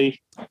relay?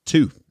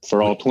 Two.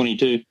 For all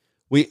 22?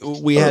 We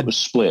had, it was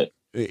split.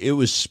 It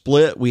was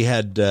split. We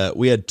had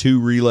two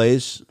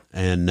relays,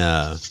 and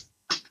I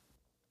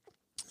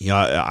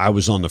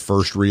was on the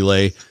first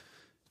relay,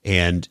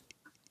 and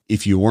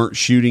if you weren't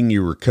shooting,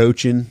 you were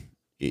coaching.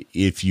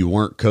 If you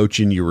weren't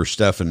coaching, you were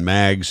stuffing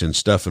mags and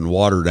stuffing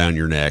water down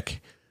your neck.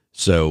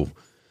 So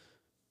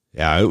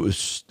yeah,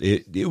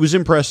 it was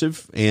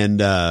impressive.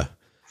 And,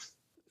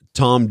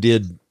 Tom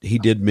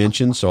did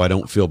mention, so I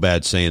don't feel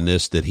bad saying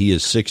this, that he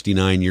is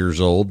 69 years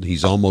old.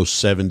 He's almost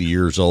 70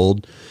 years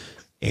old.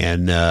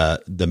 And,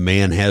 the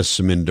man has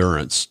some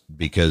endurance,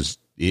 because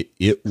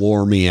it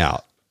wore me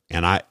out.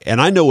 And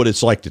I know what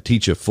it's like to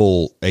teach a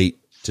full 8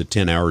 to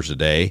 10 hours a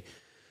day,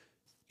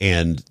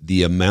 and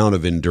the amount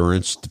of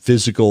endurance,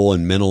 physical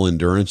and mental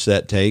endurance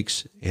that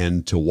takes.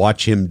 And to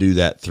watch him do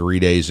that 3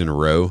 days in a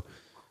row,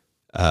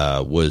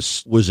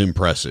 was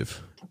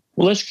impressive.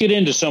 Well, let's get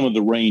into some of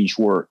the range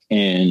work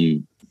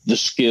and the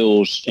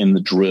skills and the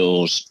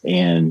drills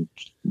and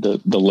the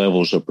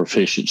levels of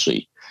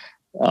proficiency.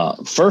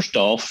 First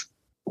off,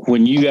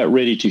 when you got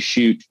ready to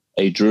shoot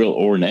a drill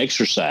or an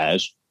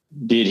exercise,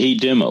 did he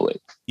demo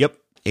it? Yep.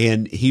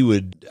 And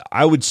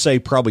I would say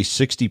probably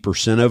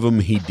 60% of them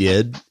he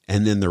did.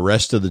 And then the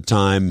rest of the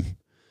time,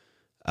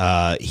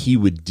 he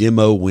would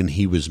demo when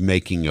he was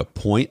making a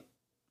point,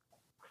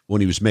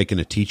 when he was making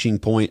a teaching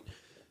point,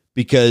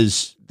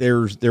 because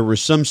there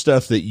was some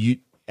stuff that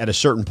at a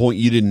certain point,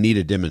 you didn't need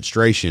a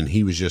demonstration.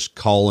 He was just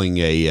calling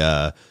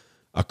a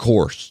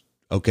course.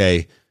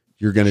 Okay,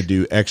 you're going to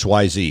do X,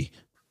 Y, Z,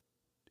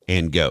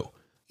 and go.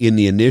 In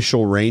the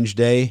initial range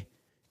day,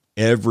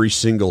 every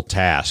single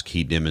task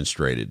he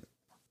demonstrated.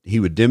 He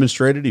would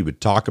demonstrate it, he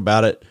would talk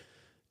about it,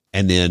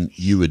 and then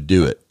you would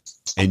do it,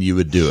 and you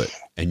would do it,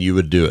 and you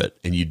would do it,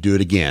 and you'd do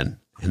it again.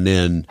 And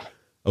then,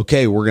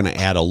 okay, we're going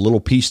to add a little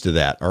piece to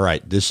that. All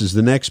right, this is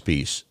the next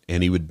piece.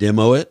 And he would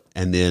demo it,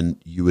 and then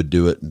you would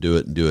do it and do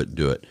it and do it and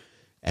do it.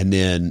 And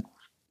then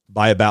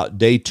by about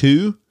day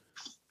 2,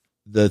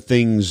 the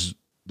things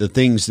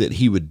that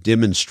he would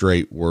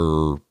demonstrate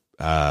were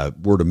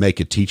to make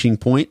a teaching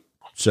point.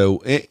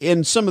 So,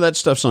 and some of that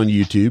stuff's on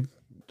YouTube.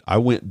 I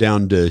went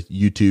down to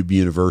YouTube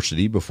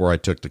University before I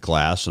took the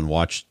class and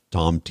watched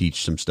Tom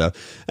teach some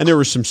stuff. And there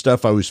was some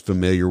stuff I was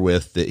familiar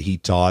with that he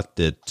taught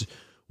that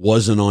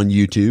wasn't on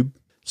YouTube.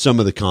 Some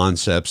of the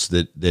concepts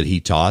that he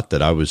taught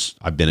that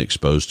I've been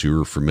exposed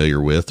to or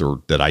familiar with,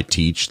 or that I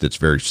teach that's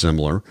very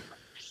similar.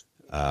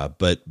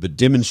 But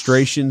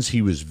demonstrations,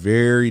 he was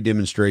very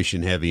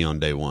demonstration heavy on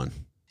day 1.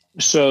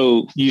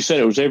 So you said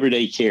it was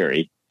everyday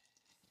carry,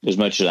 as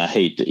much as I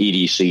hate the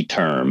EDC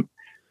term,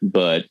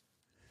 but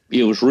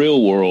it was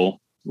real world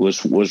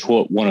was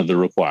what one of the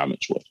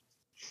requirements was.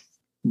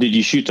 Did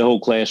you shoot the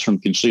whole class from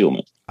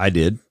concealment? I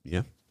did.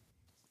 Yeah.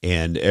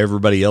 And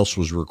everybody else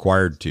was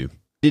required to.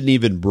 Didn't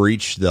even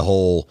breach the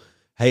whole,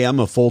 hey, I'm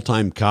a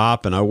full-time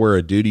cop and I wear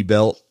a duty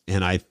belt.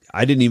 And I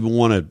didn't even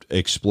want to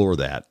explore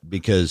that,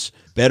 because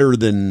better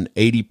than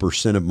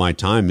 80% of my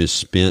time is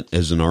spent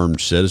as an armed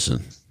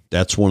citizen.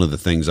 That's one of the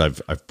things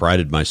I've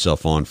prided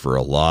myself on for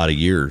a lot of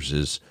years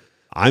is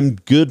I'm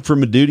good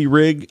from a duty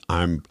rig.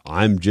 I'm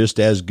just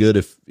as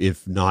good,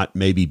 if not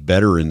maybe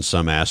better in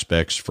some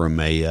aspects, from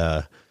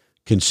a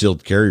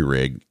concealed carry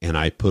rig. And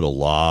I put a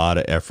lot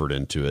of effort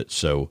into it.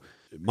 So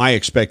my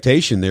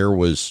expectation there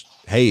was,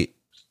 hey,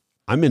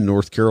 I'm in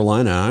North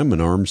Carolina. I'm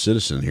an armed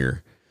citizen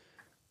here.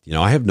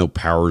 I have no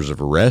powers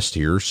of arrest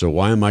here, so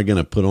why am I going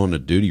to put on a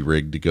duty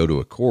rig to go to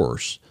a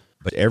course?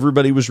 But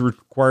everybody was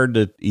required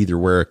to either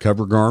wear a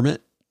cover garment,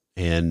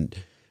 and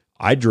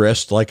I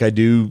dressed like I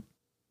do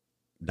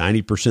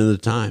 90% of the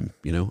time,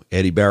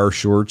 Eddie Bauer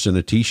shorts and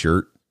a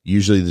T-shirt.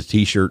 Usually the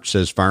T-shirt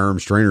says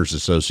Firearms Trainers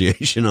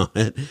Association on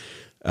it.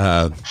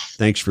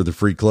 Thanks for the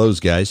free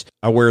clothes, guys.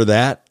 I wear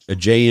that, a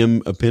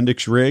JM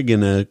appendix rig,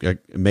 and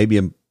maybe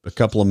a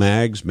couple of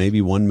mags, maybe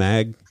one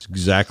mag. It's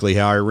exactly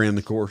how I ran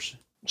the course.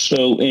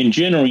 So in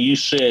general, you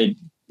said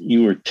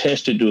you were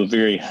tested to a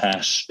very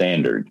high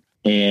standard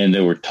and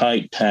there were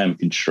tight time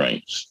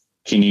constraints.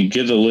 Can you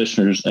give the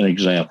listeners an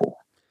example?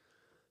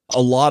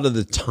 A lot of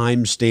the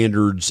time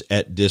standards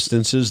at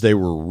distances, they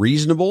were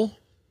reasonable,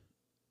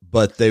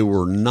 but they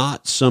were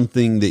not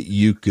something that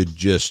you could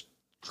just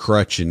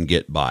crutch and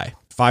get by.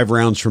 5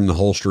 rounds from the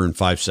holster in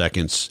 5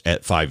 seconds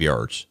at 5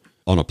 yards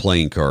on a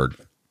playing card.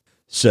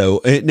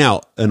 So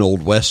now an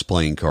Old West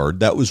playing card,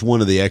 that was one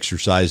of the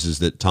exercises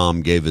that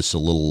Tom gave us a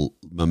little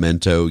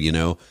memento,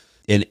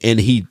 and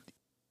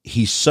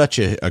he's such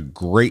a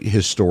great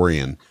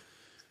historian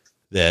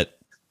that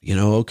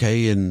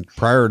okay, and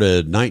prior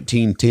to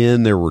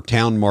 1910, there were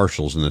town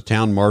marshals, and the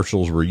town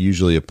marshals were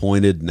usually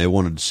appointed, and they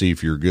wanted to see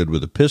if you're good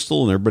with a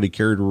pistol, and everybody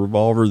carried a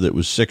revolver that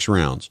was 6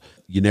 rounds.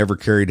 You never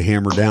carried a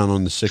hammer down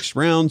on the 6th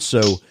round,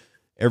 so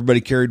everybody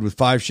carried with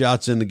 5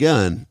 shots in the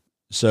gun.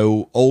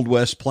 So Old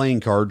West playing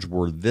cards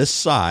were this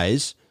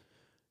size,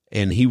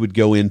 and he would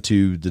go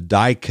into the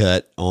die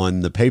cut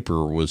on the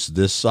paper was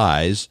this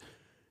size,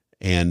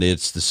 and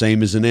it's the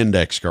same as an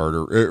index card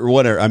or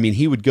whatever. I mean,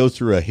 he would go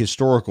through a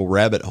historical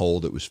rabbit hole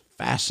that was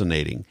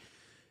fascinating.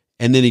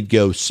 And then he'd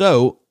go,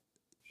 so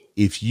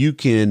if you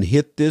can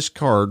hit this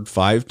card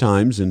 5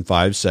 times in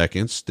 5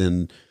 seconds,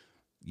 then,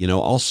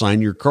 I'll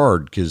sign your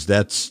card. Cause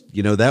that's,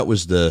 that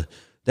was the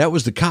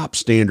cop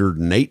standard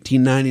in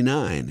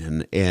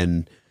 1899.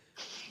 And,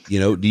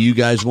 do you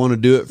guys want to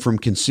do it from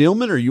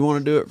concealment or you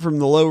want to do it from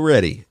the low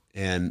ready?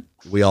 And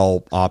we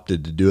all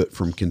opted to do it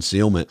from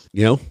concealment,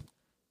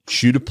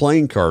 shoot a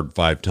playing card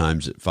 5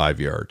 times at 5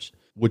 yards,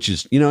 which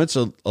is, it's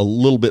a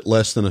little bit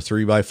less than a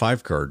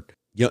 3x5 card.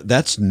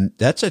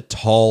 That's a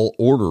tall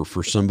order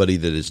for somebody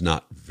that is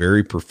not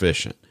very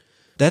proficient.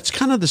 That's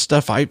kind of the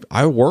stuff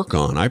I work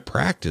on. I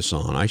practice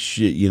on. I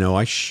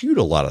shoot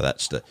a lot of that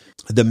stuff.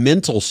 The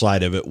mental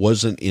side of it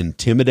wasn't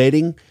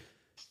intimidating,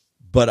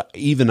 but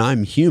even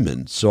I'm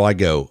human. So I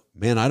go,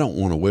 man, I don't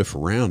want to whiff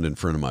around in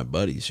front of my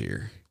buddies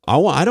here.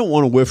 I don't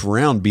want to whiff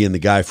around being the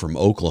guy from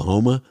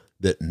Oklahoma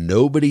that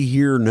nobody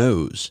here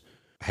knows.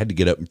 I had to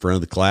get up in front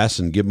of the class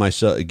and give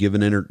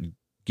an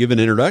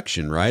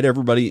introduction, right?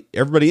 Everybody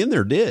in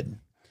there did.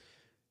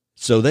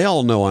 So they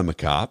all know I'm a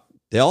cop.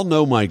 They all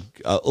know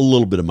a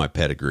little bit of my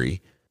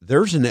pedigree.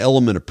 There's an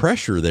element of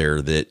pressure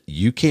there that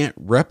you can't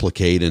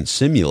replicate and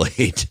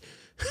simulate.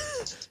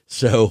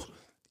 So,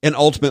 and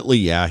ultimately,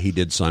 yeah, he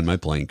did sign my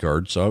playing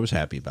card, so I was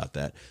happy about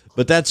that.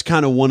 But that's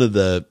kind of one of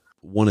the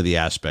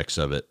aspects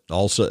of it.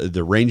 Also,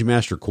 the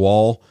Rangemaster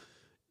Qual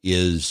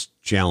is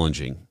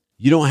challenging.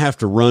 You don't have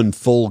to run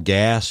full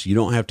gas. You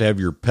don't have to have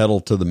your pedal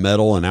to the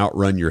metal and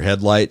outrun your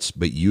headlights,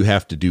 but you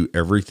have to do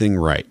everything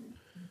right.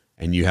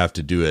 And you have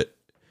to do it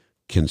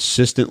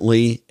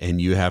consistently, and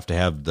you have to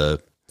have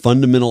the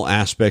fundamental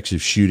aspects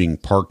of shooting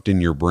parked in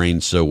your brain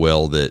so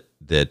well that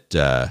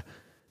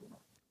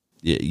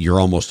you're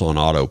almost on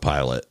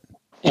autopilot.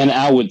 And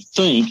I would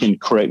think,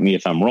 and correct me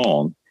if I'm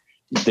wrong,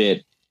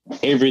 that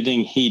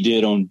everything he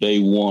did on day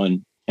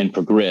one and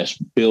progress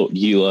built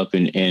you up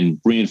and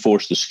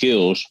reinforced the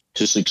skills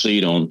to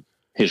succeed on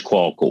his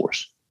qual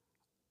course.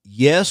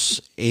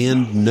 Yes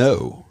and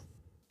no.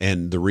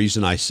 And the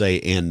reason I say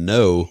and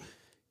no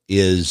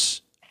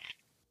is,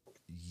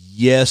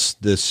 yes,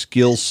 the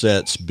skill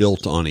sets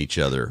built on each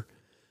other.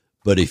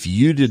 But if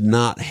you did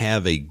not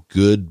have a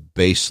good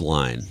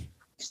baseline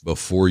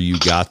before you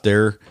got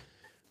there,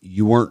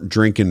 you weren't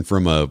drinking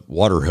from a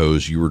water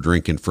hose. You were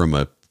drinking from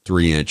a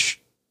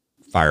 3-inch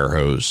fire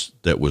hose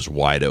that was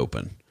wide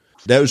open.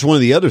 That was one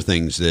of the other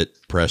things that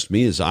impressed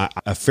me is I'm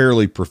a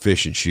fairly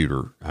proficient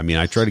shooter. I mean,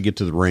 I try to get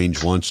to the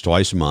range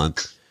twice a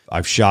month.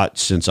 I've shot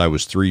since I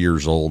was 3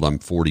 years old. I'm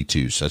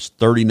 42. So that's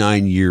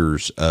 39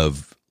 years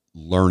of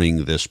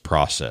learning this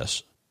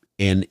process.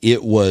 And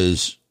it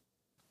was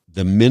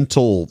the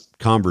mental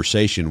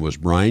conversation was,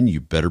 Bryan, you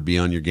better be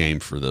on your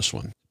game for this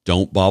one.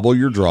 Don't bobble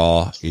your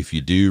draw. If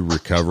you do,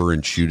 recover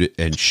and shoot it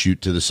and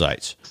shoot to the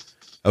sights.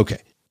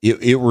 Okay.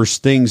 It was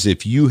things,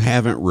 if you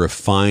haven't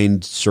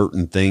refined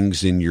certain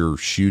things in your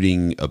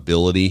shooting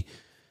ability,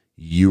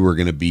 you were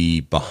going to be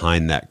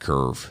behind that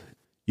curve.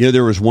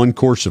 There was one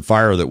course of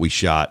fire that we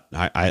shot.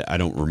 I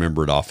don't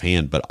remember it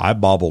offhand, but I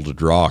bobbled a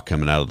draw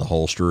coming out of the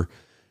holster,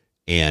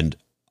 and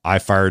I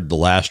fired the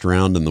last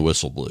round and the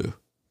whistle blew.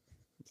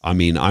 I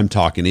mean, I'm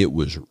talking, it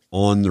was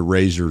on the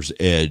razor's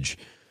edge,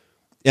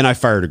 and I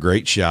fired a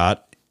great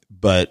shot,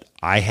 but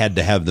I had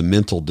to have the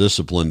mental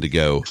discipline to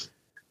go,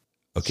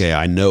 okay,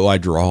 I know I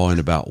draw in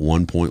about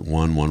 1.1,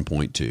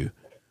 1.2.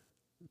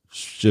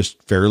 It's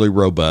just fairly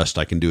robust.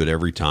 I can do it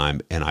every time.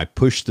 And I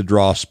push the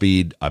draw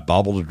speed. I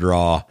bobble the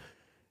draw,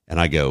 and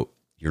I go,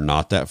 you're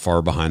not that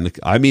far behind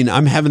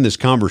I'm having this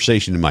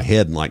conversation in my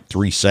head in like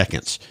 3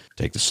 seconds.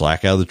 Take the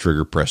slack out of the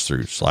trigger, press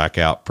through, slack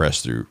out,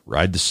 press through,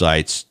 ride the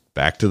sights,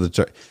 back to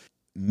the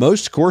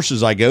most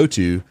courses I go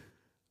to,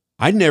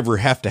 I never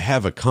have to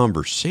have a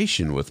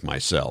conversation with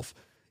myself.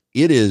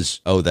 It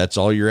is, oh, that's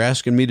all you're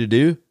asking me to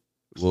do?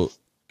 Well,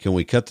 can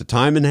we cut the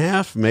time in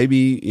half?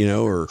 Maybe,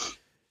 or,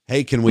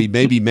 hey, can we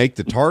maybe make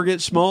the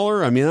target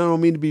smaller? I mean, I don't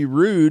mean to be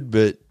rude,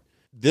 but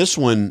this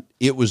one,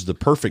 it was the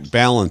perfect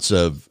balance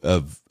of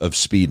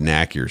speed and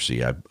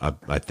accuracy,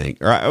 I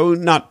think. Or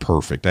not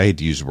perfect. I hate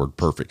to use the word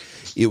perfect.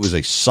 It was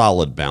a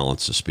solid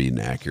balance of speed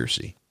and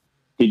accuracy.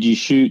 Did you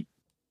shoot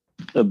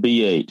a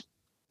B8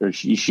 or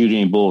you shoot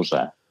any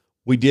bullseye?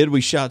 We did.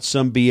 We shot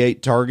some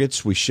B8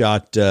 targets. We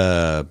shot,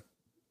 I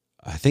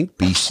think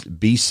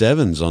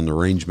B7s on the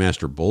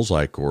Rangemaster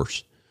Bullseye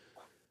course.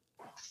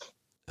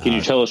 Can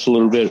you tell us a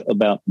little bit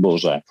about the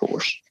Bullseye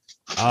course?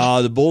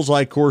 The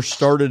Bullseye course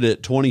started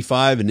at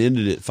 25 and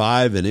ended at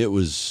 5, and there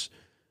was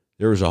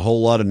a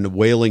whole lot of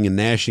wailing and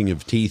gnashing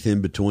of teeth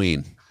in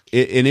between.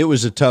 it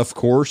was a tough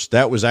course.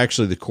 That was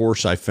actually the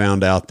course I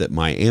found out that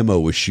my ammo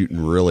was shooting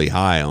really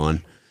high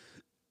on.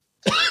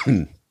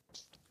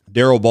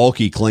 Daryl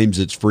Balke claims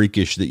it's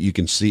freakish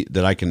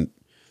that I can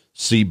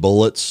see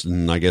bullets,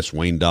 and I guess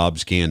Wayne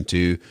Dobbs can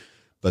too.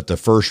 But the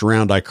first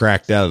round I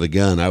cracked out of the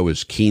gun, I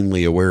was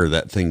keenly aware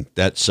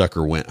that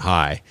sucker went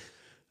high.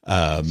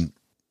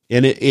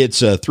 And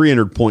it's a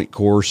 300-point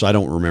course. I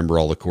don't remember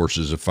all the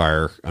courses of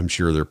fire. I'm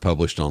sure they're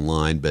published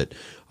online, but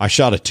I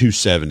shot a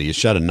 270. It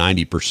shot a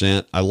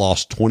 90%. I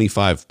lost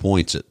 25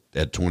 points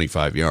at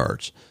 25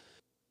 yards.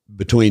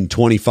 Between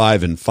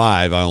 25 and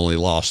 5, I only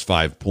lost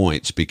 5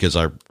 points because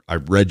I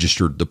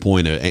registered the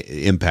point of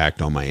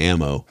impact on my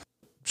ammo.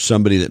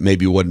 Somebody that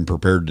maybe wasn't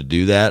prepared to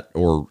do that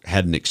or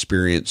hadn't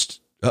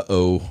experienced,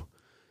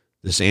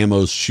 this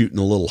ammo's shooting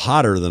a little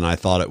hotter than I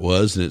thought it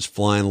was, and it's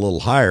flying a little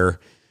higher,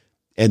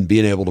 and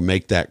being able to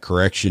make that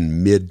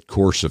correction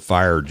mid-course of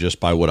fire just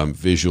by what I'm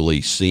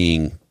visually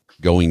seeing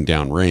going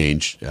down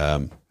range,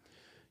 that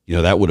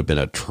would have been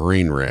a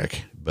train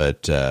wreck.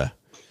 But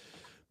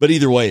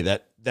either way,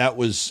 that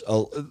was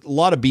a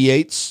lot of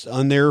B8s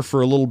on there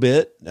for a little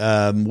bit.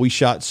 We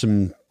shot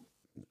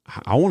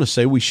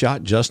we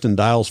shot Justin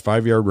Dial's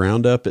 5-yard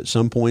roundup at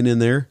some point in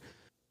there,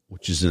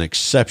 which is an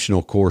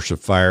exceptional course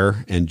of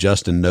fire. And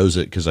Justin knows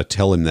it because I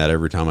tell him that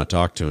every time I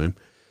talk to him,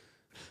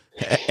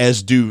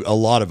 as do a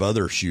lot of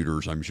other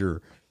shooters, I'm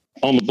sure.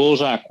 On the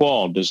bullseye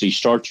qual, does he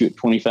start you at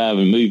 25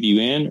 and move you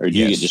in, or do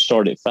you get to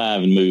start at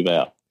 5 and move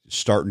out?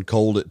 Starting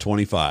cold at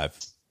 25.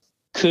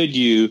 Could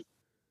you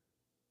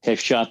have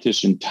shot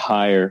this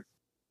entire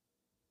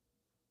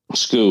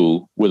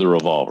school with a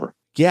revolver?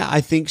 Yeah,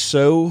 I think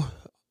so.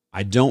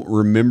 I don't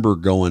remember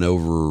going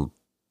over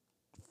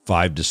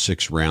 5 to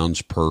 6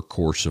 rounds per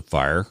course of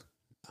fire.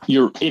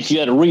 If you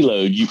had a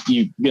reload,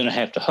 you're going to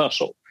have to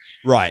hustle.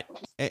 Right.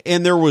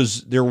 And there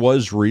was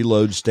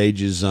reload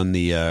stages on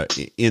the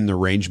in the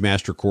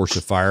Rangemaster course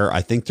of fire.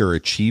 I think they're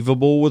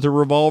achievable with a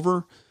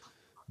revolver,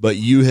 but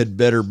you had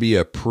better be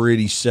a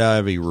pretty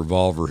savvy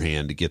revolver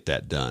hand to get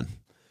that done.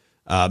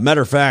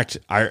 Matter of fact,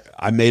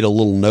 I made a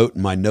little note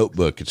in my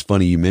notebook. It's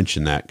funny you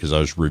mentioned that because I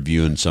was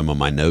reviewing some of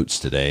my notes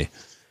today.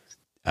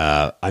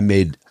 I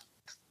made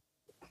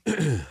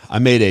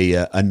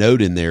a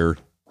note in there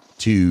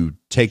to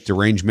take the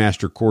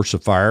Rangemaster course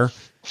of fire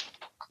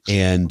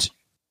and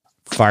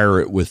fire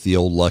it with the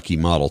old Lucky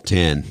Model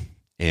 10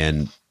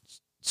 and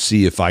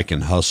see if I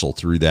can hustle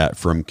through that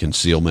from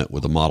concealment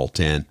with a Model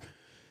 10,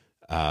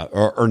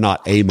 or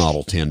not a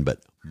Model 10, but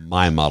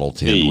my Model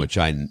 10,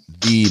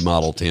 the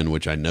Model 10,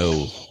 which I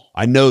know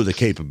the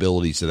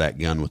capabilities of that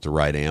gun with the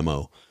right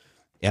ammo.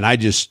 And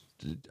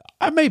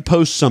I may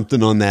post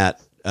something on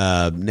that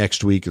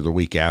next week or the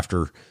week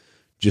after,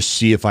 just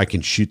see if I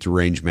can shoot the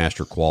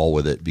Rangemaster qual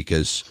with it,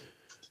 because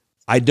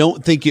I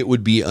don't think it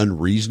would be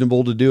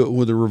unreasonable to do it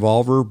with a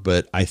revolver,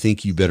 but I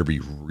think you better be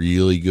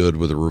really good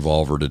with a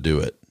revolver to do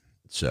it.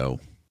 So,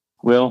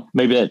 well,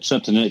 maybe that's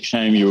something next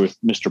time you're with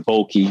Mr.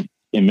 Bolke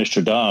and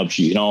Mr. Dobbs,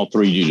 you can all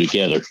three do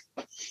together.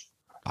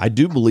 I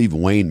do believe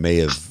Wayne may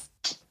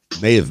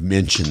have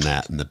mentioned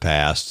that in the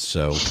past,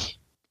 so we'll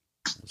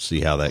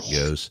see how that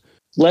goes.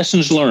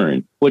 Lessons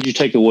learned. What did you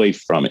take away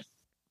from it?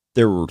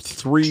 There were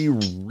 3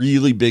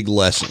 really big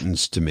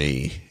lessons to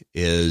me.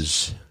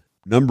 Is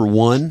number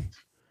 1,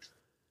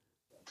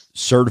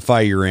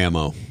 certify your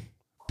ammo,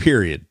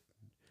 period.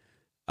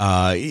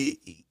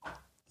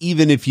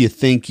 Even if you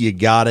think you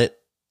got it,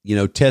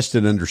 test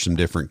it under some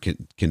different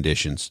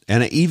conditions,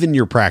 and even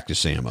your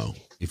practice ammo.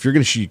 If you're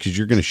going to shoot, because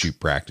you're going to shoot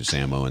practice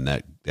ammo in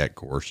that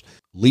course,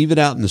 leave it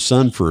out in the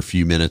sun for a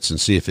few minutes and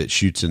see if it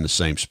shoots in the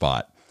same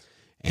spot.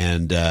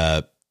 And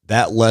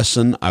that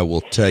lesson, I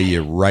will tell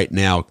you right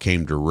now,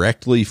 came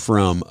directly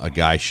from a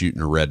guy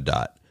shooting a red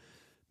dot,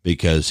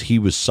 because he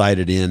was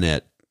sighted in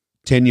at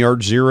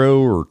 10-yard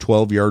 0 or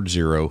 12-yard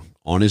 0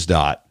 on his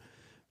dot,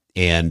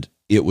 and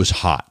it was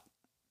hot,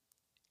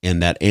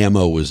 and that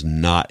ammo was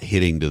not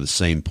hitting to the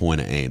same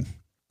point of aim.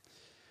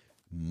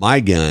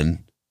 My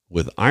gun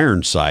with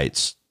iron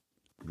sights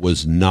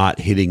was not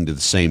hitting to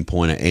the same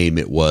point of aim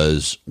it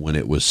was when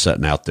it was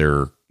sitting out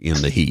there in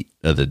the heat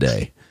of the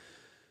day.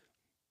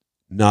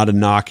 Not a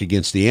knock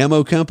against the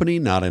ammo company,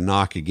 not a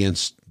knock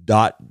against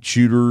dot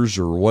shooters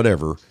or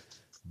whatever,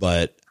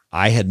 but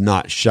I had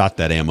not shot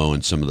that ammo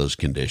in some of those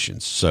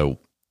conditions. So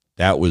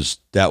that was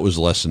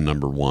lesson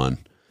number 1.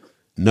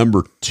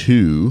 Number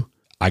 2,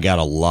 I got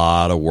a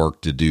lot of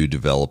work to do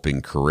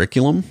developing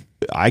curriculum.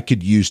 I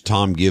could use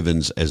Tom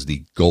Givens as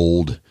the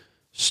gold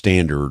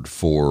standard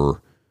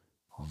for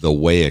the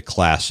way a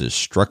class is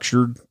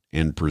structured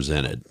and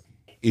presented.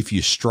 If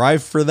you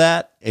strive for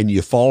that and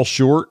you fall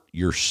short,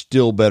 you're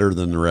still better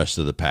than the rest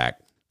of the pack.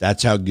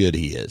 That's how good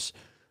he is.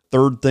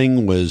 Third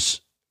thing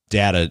was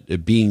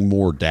being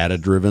more data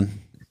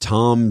driven.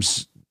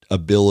 Tom's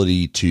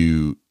ability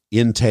to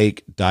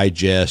intake,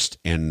 digest,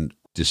 and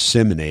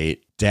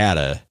disseminate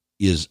data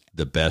is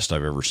the best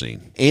I've ever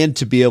seen. And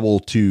to be able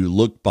to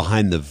look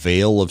behind the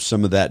veil of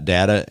some of that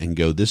data and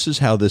go, this is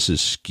how this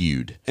is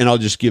skewed. And I'll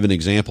just give an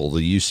example,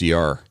 the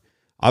UCR.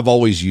 I've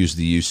always used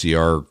the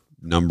UCR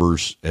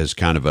numbers as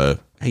kind of a,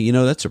 hey,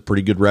 that's a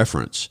pretty good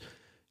reference.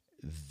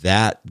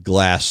 That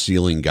glass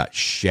ceiling got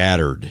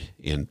shattered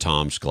in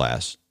Tom's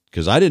class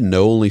because I didn't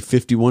know only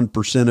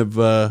 51% of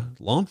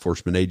law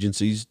enforcement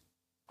agencies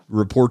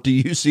report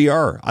to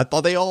UCR. I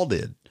thought they all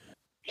did.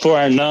 For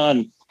our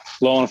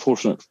non-law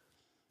enforcement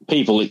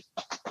people,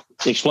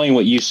 explain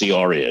what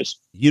UCR is.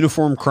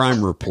 Uniform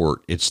Crime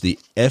Report. It's the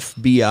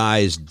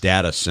FBI's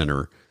data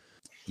center.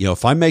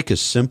 If I make a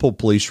simple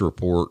police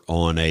report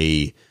on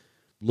a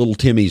little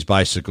Timmy's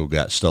bicycle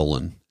got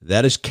stolen,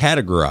 that is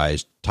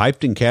categorized,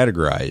 typed and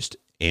categorized,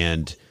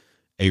 and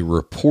a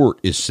report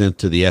is sent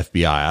to the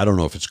FBI. I don't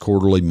know if it's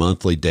quarterly,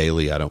 monthly,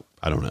 daily. I don't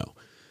know.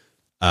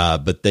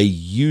 But they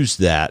use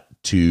that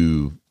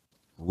to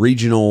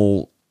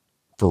regional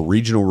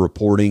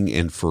reporting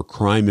and for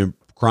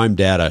crime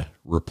data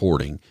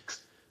reporting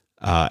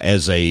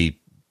as a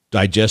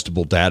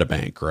digestible data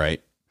bank,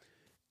 right?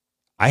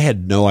 I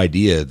had no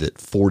idea that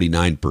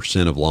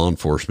 49% of law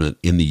enforcement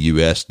in the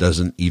U.S.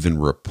 doesn't even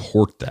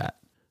report that.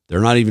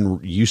 They're not even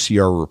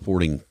UCR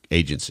reporting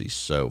agencies.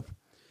 So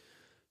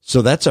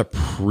that's a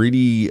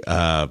pretty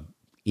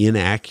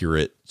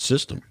inaccurate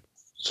system.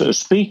 So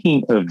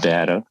speaking of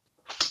data,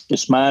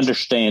 it's my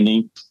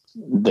understanding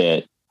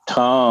that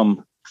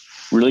Tom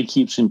really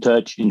keeps in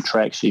touch and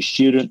tracks his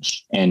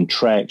students and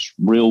tracks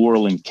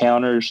real-world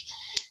encounters.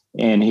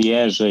 And he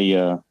has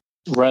a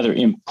rather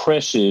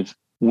impressive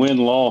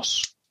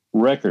win-loss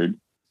record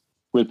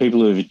with people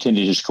who have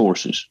attended his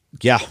courses.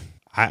 Yeah,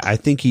 I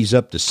think he's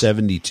up to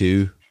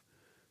 72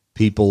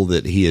 people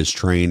that he has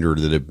trained or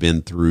that have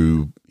been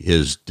through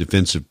his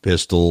defensive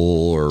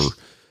pistol or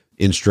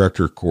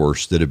instructor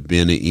course that have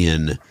been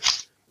in,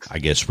 I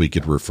guess we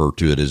could refer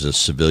to it as a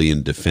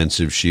civilian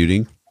defensive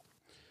shooting.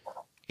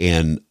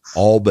 And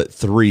all but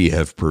 3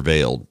 have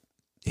prevailed.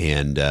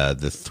 And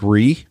the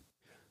 3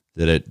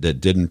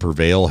 that didn't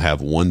prevail have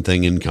one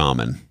thing in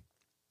common.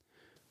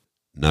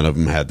 None of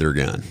them had their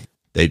gun.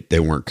 They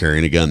weren't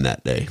carrying a gun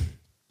that day.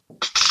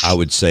 I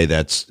would say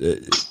that's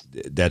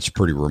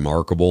pretty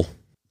remarkable,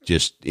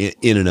 just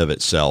in and of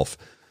itself.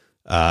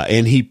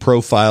 And he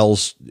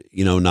profiles,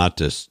 not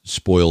to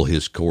spoil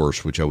his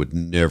course, which I would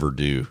never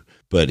do,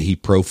 but he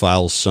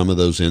profiles some of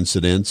those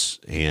incidents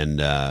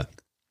and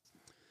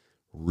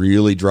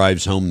really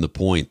drives home the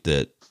point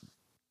that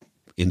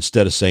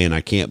instead of saying,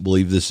 I can't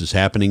believe this is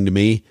happening to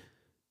me,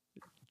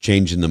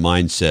 changing the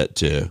mindset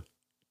to,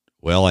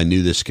 well, I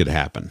knew this could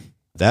happen.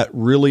 That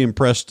really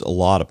impressed a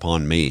lot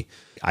upon me.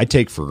 I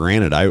take for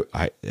granted,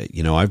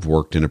 I've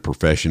worked in a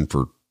profession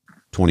for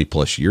 20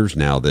 plus years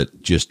now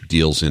that just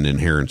deals in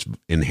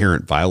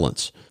inherent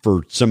violence.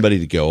 For somebody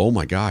to go, oh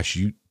my gosh,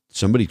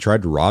 somebody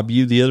tried to rob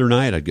you the other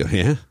night. I'd go,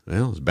 yeah,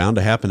 well, it's bound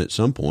to happen at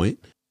some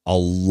point. A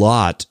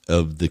lot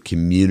of the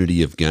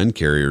community of gun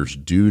carriers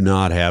do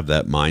not have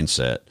that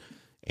mindset.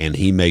 And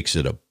he makes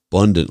it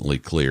abundantly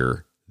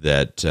clear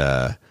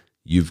that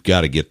you've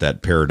got to get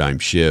that paradigm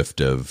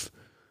shift of,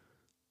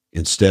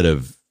 instead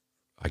of,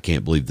 I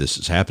can't believe this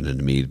is happening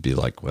to me, to be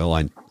like, well,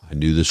 I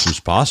knew this was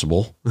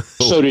possible.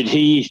 So did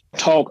he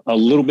talk a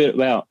little bit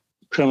about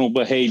criminal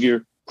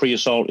behavior,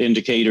 pre-assault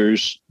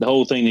indicators, the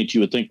whole thing that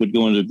you would think would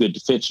go into a good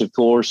defensive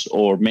course,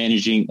 or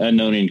managing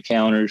unknown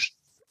encounters?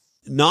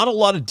 Not a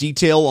lot of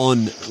detail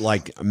on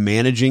like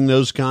managing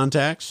those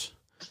contacts.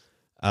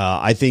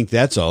 I think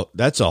that's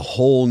a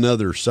whole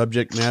nother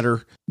subject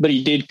matter. But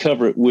he did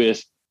cover it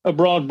with a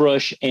broad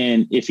brush.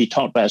 And if he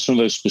talked about some of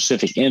those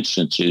specific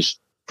instances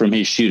from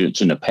his students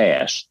in the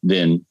past,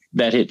 then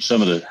that hit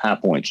some of the high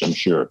points, I'm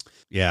sure.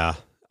 Yeah.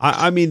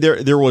 I mean,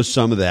 there was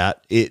some of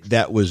that.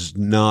 That was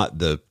not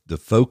the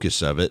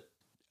focus of it.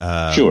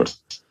 Sure.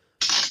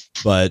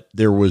 But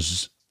there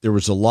was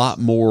a lot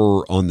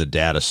more on the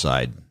data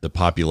side. The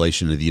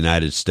population of the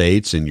United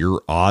States and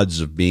your odds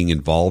of being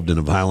involved in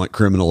a violent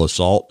criminal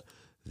assault,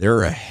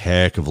 they're a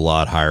heck of a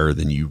lot higher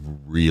than you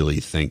really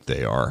think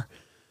they are.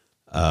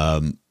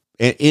 And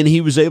he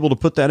was able to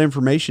put that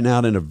information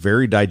out in a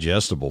very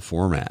digestible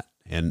format.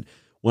 And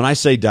when I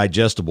say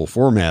digestible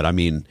format, I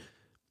mean,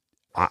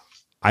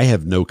 I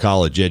have no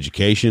college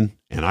education,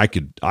 and I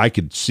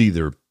could see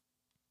the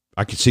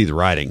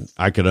writing.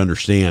 I could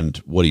understand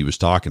what he was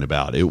talking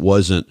about. It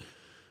wasn't,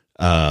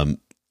 it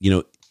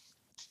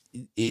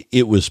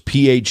was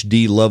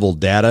PhD level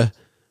data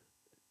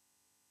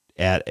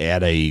at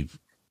a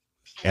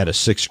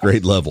 6th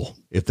grade level,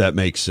 if that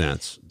makes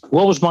sense.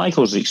 What was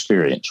Michael's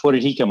experience? What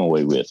did he come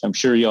away with? I'm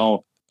sure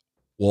y'all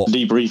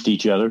debriefed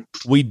each other.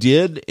 We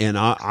did, and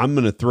I'm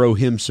going to throw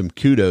him some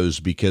kudos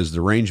because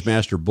the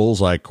Rangemaster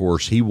Bullseye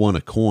course, he won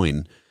a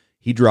coin.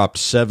 He dropped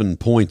 7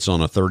 points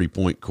on a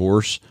 30-point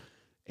course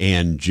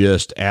and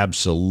just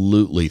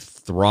absolutely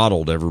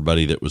throttled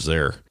everybody that was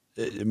there.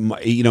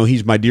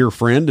 He's my dear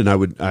friend,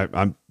 and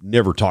I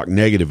never talk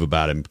negative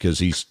about him because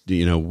he's,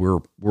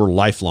 we're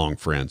lifelong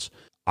friends.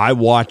 I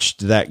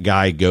watched that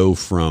guy go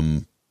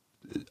from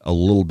a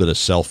little bit of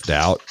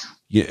self-doubt,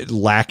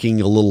 lacking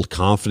a little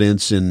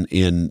confidence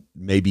in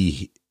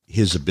maybe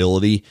his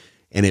ability.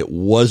 And it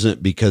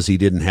wasn't because he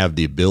didn't have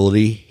the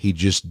ability. He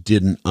just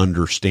didn't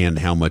understand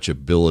how much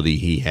ability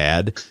he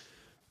had.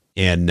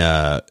 And,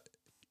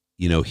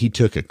 he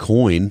took a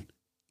coin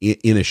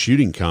in a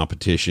shooting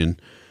competition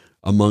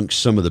amongst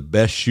some of the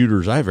best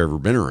shooters I've ever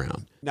been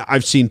around. Now,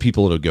 I've seen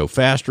people that go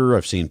faster.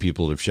 I've seen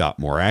people that have shot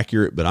more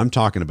accurate, but I'm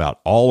talking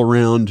about all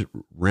around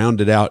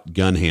rounded out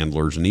gun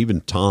handlers. And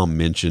even Tom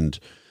mentioned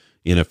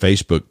in a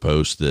Facebook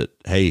post that,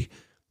 hey,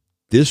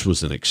 this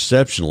was an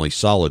exceptionally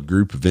solid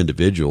group of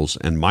individuals,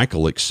 and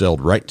Michael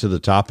excelled right to the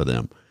top of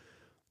them.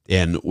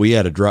 And we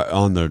had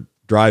on the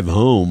drive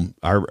home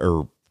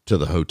or to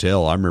the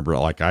hotel. I remember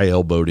I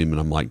elbowed him and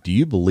I'm like, do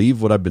you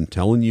believe what I've been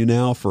telling you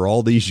now for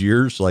all these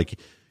years? Like,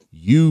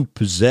 you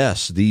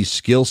possess these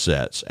skill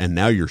sets and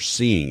now you're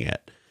seeing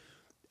it.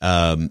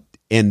 And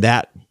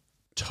that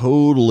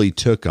totally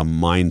took a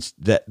mind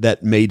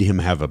that made him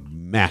have a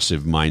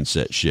massive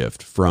mindset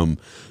shift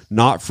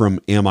not from,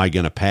 am I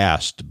going to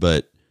pass,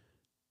 but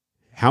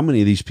how many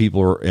of these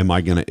people am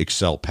I going to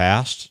excel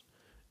past?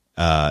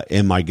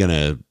 Am I going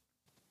to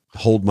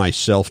hold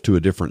myself to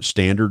a different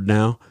standard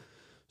now?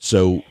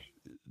 So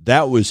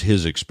that was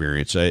his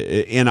experience.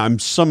 I'm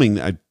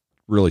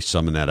really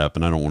summing that up,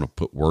 and I don't want to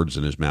put words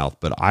in his mouth,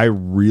 but I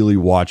really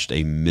watched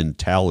a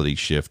mentality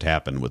shift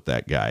happen with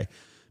that guy,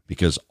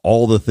 because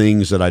all the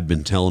things that I'd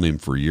been telling him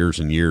for years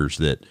and years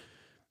that,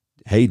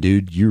 hey,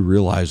 dude, you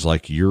realize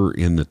like you're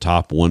in the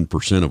top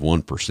 1% of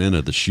 1%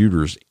 of the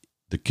shooters,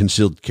 the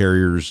concealed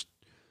carriers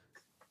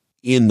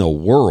in the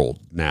world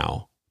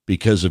now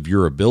because of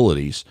your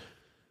abilities.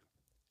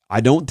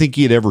 I don't think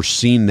he had ever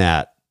seen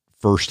that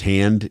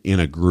firsthand in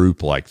a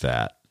group like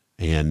that.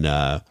 And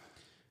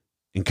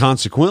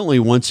consequently,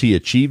 once he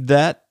achieved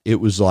that, it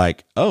was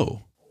like,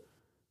 oh,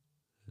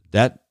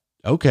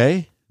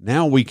 okay,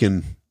 now we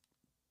can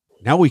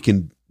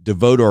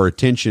devote our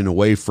attention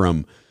away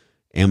from,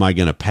 am I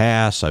going to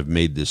pass? I've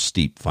made this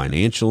steep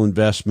financial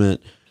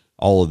investment,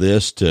 all of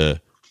this,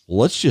 to, well,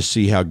 let's just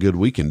see how good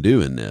we can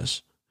do in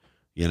this,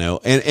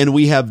 and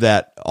we have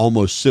that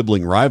almost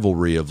sibling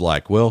rivalry of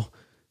like, well,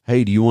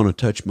 hey, do you want to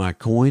touch my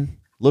coin?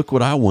 Look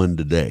what I won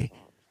today.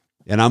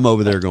 And I'm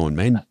over there going,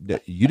 man,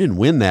 you didn't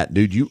win that,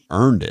 dude. You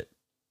earned it.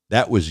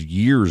 That was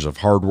years of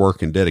hard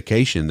work and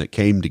dedication that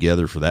came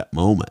together for that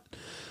moment.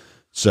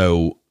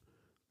 So,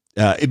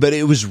 but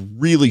it was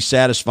really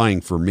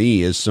satisfying for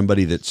me as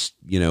somebody that's,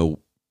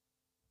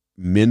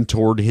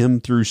 mentored him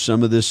through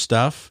some of this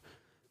stuff,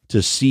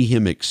 to see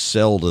him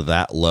excel to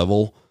that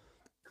level.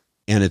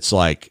 And it's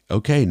like,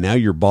 okay, now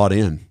you're bought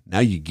in. Now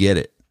you get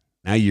it.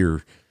 Now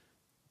you're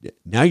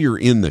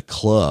in the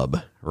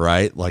club,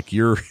 right? Like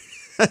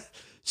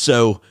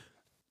so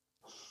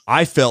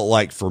I felt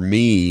like for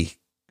me,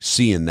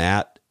 seeing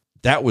that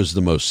was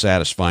the most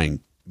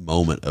satisfying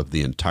moment of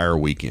the entire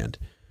weekend,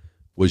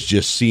 was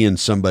just seeing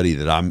somebody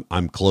that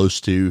I'm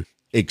close to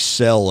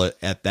excel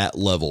at that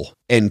level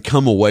and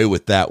come away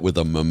with that with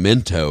a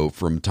memento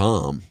from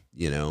Tom.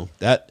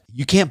 That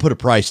you can't put a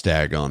price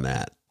tag on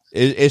that,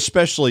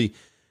 especially,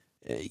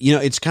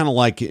 it's kind of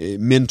like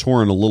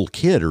mentoring a little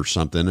kid or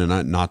something.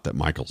 And not that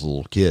Michael's a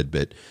little kid,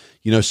 but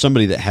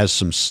somebody that has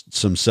some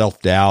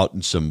self-doubt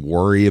and some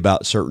worry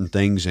about certain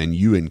things, and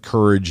you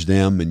encourage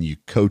them and you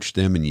coach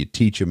them and you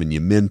teach them and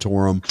you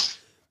mentor them.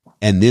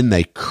 And then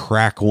they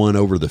crack one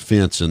over the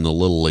fence in the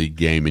little league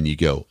game, and you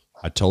go,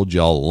 I told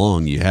you all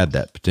along you had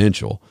that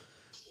potential,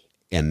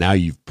 and now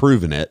you've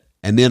proven it.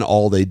 And then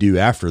all they do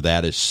after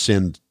that is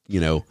send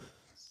the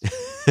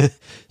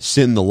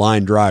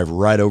line drive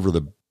right over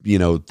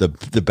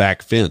the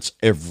back fence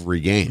every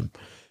game.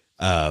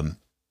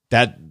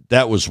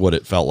 That was what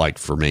it felt like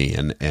for me,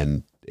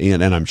 and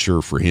I'm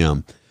sure for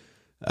him.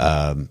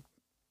 You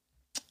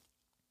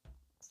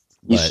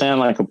sound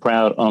like a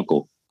proud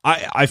uncle.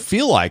 I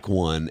feel like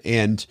one,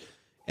 and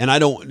I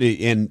don't,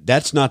 and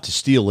that's not to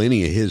steal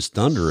any of his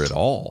thunder at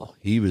all.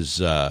 He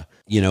was, I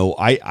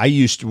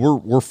used to,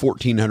 we're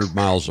 1,400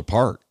 miles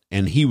apart,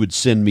 and he would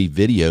send me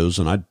videos,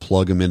 and I'd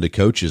plug them into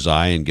Coach's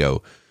Eye and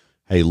go,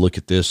 hey, look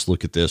at this,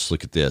 look at this,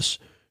 look at this.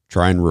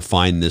 Try and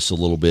refine this a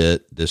little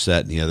bit, this,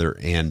 that, and the other.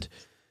 And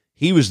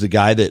he was the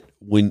guy that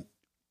when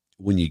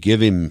you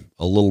give him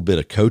a little bit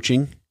of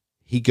coaching,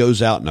 he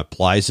goes out and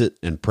applies it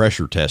and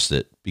pressure tests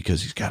it,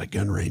 because he's got a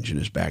gun range in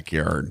his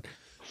backyard.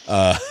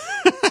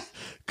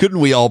 Couldn't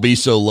we all be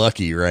so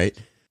lucky, right?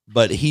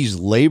 But he's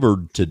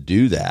labored to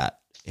do that.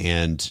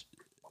 And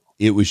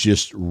it was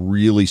just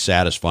really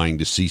satisfying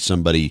to see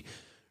somebody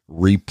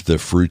reap the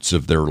fruits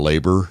of their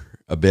labor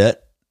a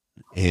bit.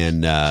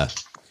 And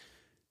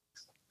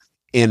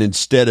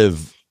instead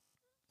of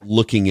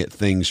looking at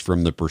things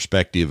from the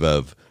perspective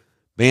of,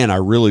 man, I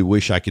really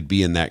wish I could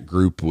be in that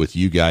group with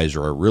you guys,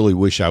 or I really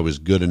wish I was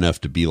good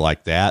enough to be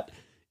like that.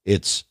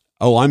 It's,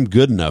 oh, I'm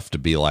good enough to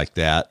be like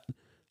that.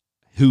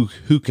 Who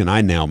can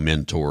I now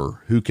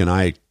mentor? Who can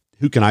I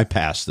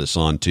pass this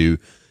on to?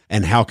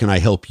 And how can I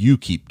help you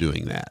keep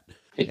doing that?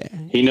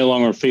 He no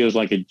longer feels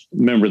like a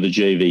member of the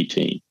JV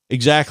team.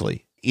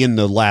 Exactly. In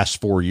the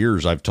last 4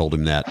 years, I've told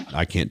him that.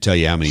 I can't tell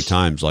you how many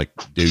times, like,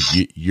 dude,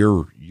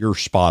 you're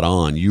spot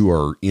on. You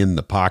are in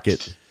the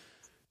pocket.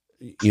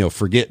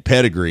 Forget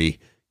pedigree.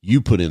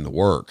 You put in the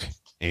work.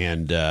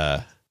 And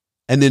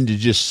And then to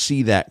just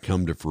see that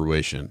come to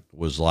fruition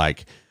was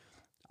like,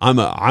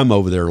 I'm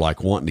over there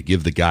like wanting to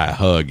give the guy a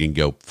hug and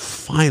go,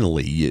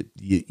 finally, you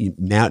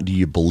now, do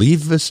you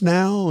believe us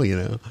now? You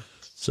know?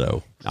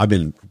 So I've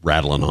been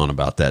rattling on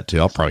about that too.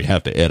 I'll probably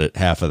have to edit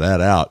half of that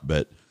out,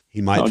 but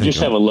he might just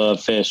have a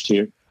love fest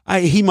here.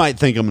 He might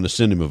think I'm going to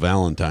send him a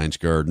Valentine's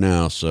card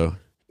now. So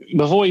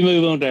before we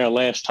move on to our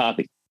last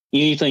topic,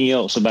 anything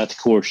else about the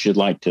course you'd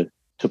like to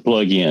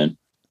plug in?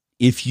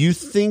 If you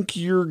think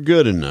you're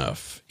good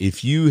enough,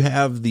 if you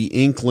have the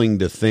inkling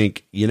to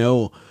think, you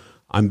know,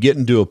 I'm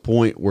getting to a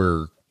point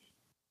where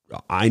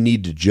I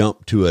need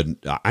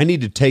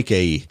to take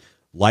a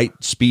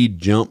light speed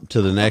jump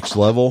to the next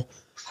level,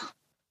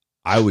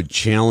 I would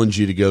challenge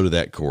you to go to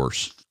that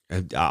course.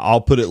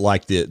 I'll put it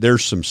like this.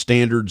 There's some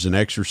standards and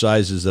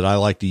exercises that I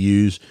like to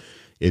use.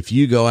 If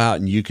you go out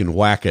and you can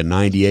whack a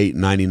 98,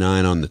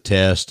 99 on the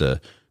test,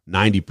 a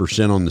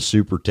 90% on the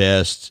super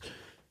tests,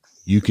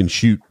 you can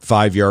shoot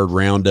 5-yard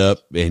roundup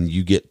and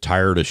you get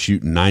tired of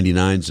shooting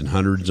 99s and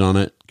 100s on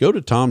it, go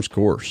to Tom's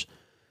course.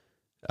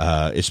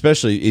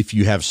 Especially if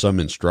you have some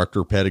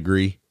instructor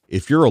pedigree.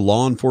 If you're a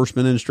law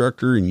enforcement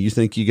instructor and you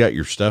think you got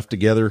your stuff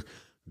together,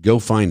 go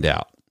find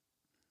out.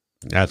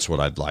 That's what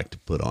I'd like to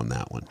put on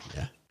that one.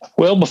 Yeah.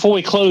 Well, before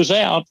we close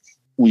out,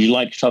 would you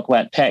like to talk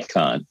about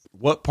TACCon?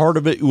 What part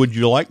of it would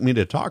you like me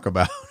to talk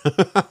about?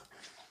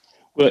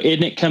 Well,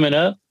 isn't it coming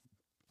up?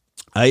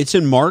 It's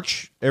in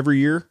March every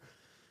year.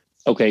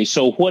 Okay,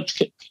 so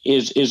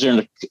is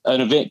there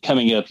an event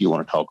coming up you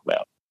want to talk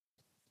about?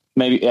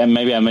 Maybe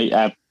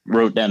I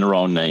wrote down the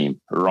wrong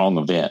name or wrong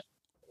event.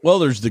 Well,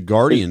 there's the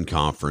Guardian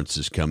Conference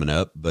is coming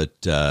up,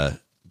 but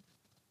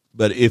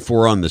if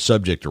we're on the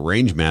subject of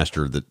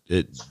Rangemaster,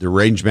 the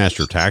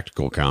Rangemaster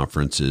Tactical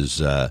Conference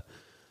is,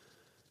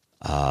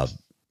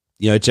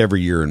 it's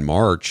every year in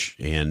March,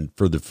 and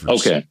for the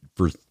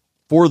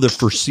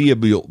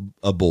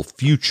foreseeable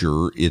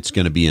future, it's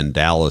going to be in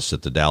Dallas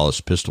at the Dallas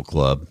Pistol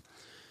Club,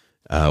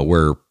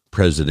 where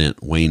President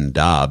Wayne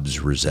Dobbs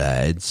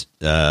resides.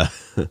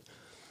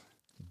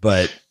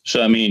 But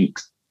so, I mean,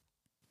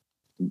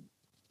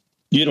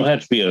 you don't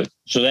have to be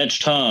so that's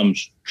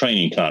Tom's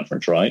training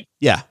conference, right?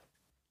 Yeah.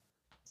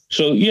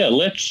 So yeah,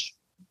 let's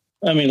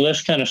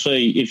kind of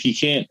say, if you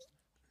can't,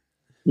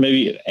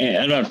 maybe,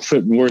 I'm not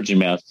putting words in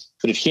your mouth,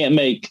 but if you can't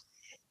make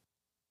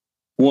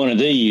one of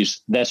these,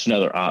 that's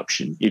another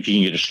option if you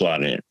can get a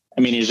slot in.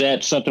 I mean, is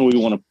that something we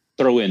want to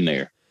throw in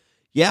there?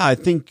 Yeah, I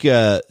think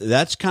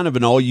that's kind of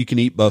an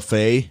all-you-can-eat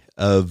buffet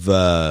of,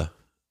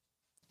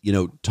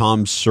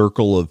 Tom's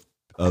circle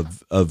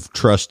of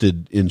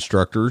trusted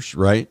instructors,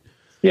 right?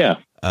 Yeah.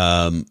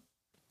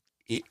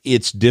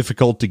 It's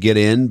difficult to get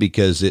in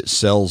because it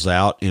sells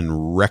out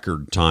in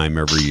record time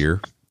every year.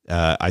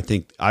 I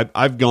think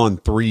I've gone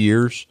 3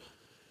 years.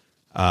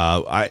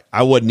 I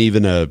wasn't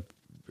even a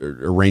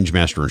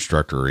Rangemaster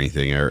instructor or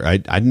anything.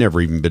 I'd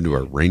never even been to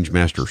a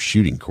Rangemaster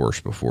shooting course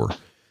before.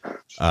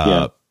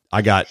 I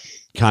got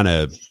kind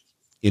of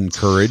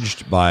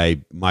encouraged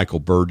by Michael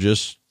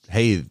Burgess.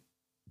 Hey,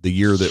 the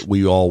year that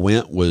we all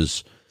went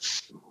was,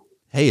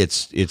 hey,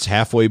 it's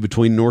halfway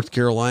between North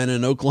Carolina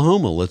and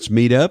Oklahoma. Let's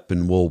meet up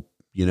and we'll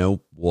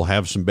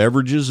have some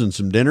beverages and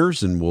some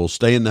dinners and we'll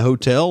stay in the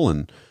hotel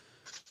and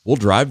we'll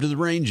drive to the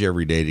range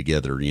every day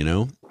together,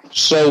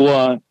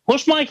 So,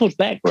 what's Michael's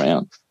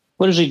background?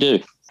 What does he do?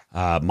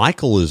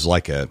 Michael is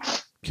like a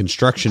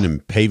construction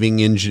and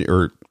paving engineer,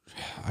 or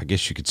I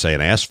guess you could say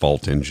an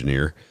asphalt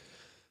engineer.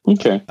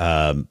 Okay.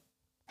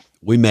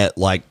 We met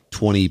like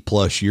 20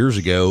 plus years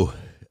ago,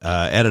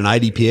 at an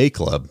IDPA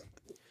club,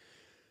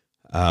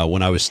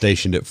 when I was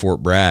stationed at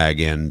Fort Bragg,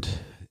 and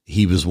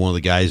he was one of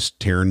the guys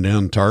tearing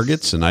down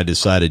targets. And I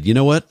decided, you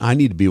know what? I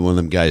need to be one of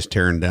them guys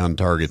tearing down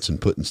targets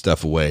and putting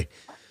stuff away.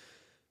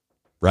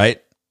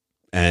 Right.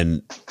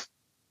 And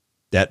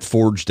that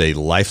forged a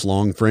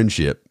lifelong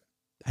friendship.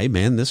 Hey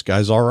man, this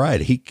guy's all right.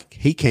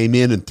 He came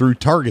in and threw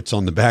targets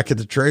on the back of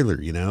the trailer,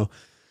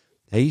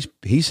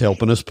 he's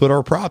helping us put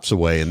our props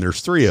away, and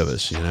there's 3 of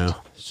us,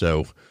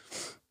 so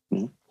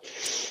what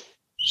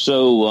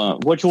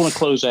you want to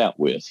close out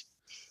with?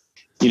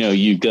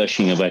 You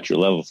gushing about your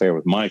love affair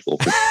with Michael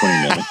for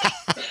 20 minutes.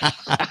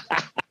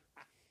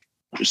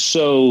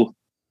 So,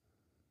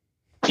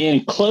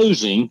 in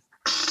closing,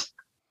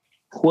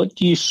 what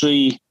do you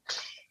see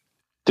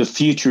the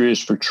future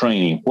is for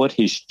training? What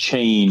has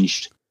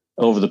changed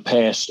over the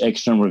past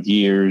X number of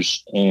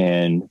years,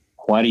 and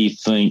why do you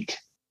think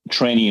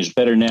training is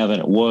better now than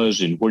it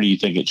was, and where do you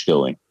think it's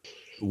going?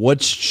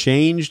 What's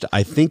changed?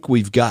 I think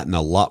we've gotten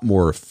a lot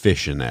more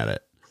efficient at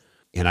it.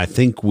 And I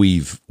think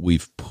we've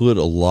put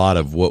a lot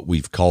of what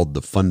we've called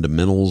the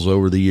fundamentals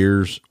over the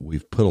years.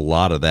 We've put a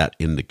lot of that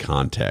into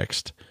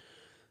context.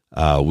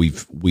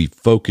 We've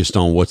focused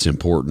on what's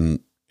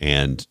important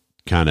and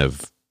kind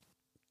of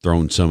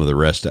thrown some of the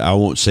rest. I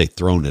won't say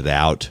thrown it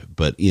out,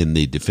 but in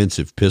the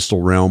defensive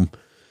pistol realm,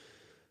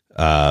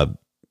 I'm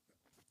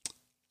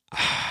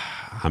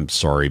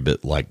sorry,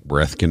 but like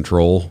breath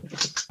control,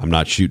 I'm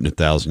not shooting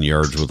 1,000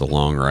 yards with a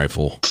long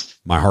rifle.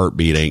 My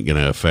heartbeat ain't going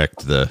to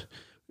affect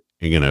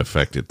ain't going to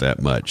affect it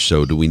that much.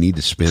 So do we need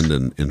to spend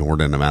an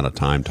inordinate amount of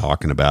time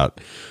talking about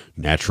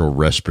natural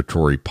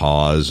respiratory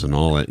pause and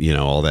all that,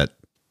 all that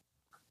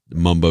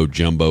mumbo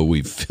jumbo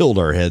we've filled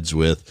our heads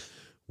with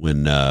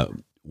when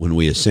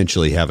we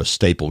essentially have a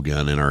staple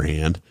gun in our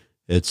hand?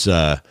 It's,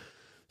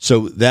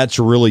 so that's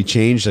really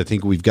changed. I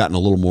think we've gotten a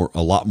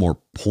lot more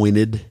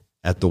pointed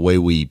at the way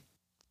we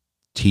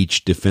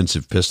teach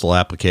defensive pistol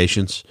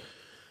applications.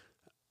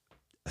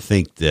 I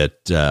think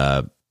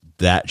that,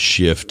 that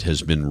shift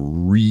has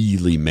been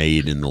really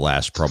made in the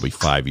last probably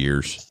 5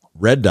 years.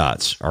 Red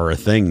dots are a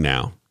thing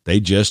now. They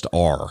just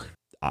are.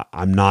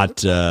 I'm not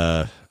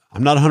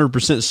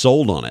 100%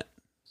 sold on it.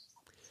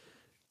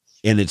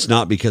 And it's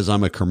not because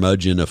I'm a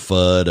curmudgeon, a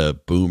FUD, a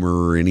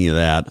boomer, or any of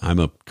that. I'm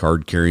a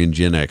card carrying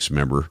Gen X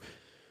member,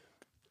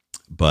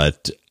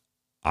 but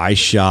I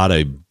shot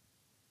a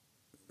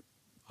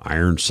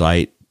iron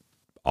sight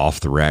off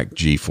the rack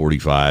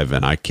G45,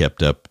 and I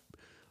kept up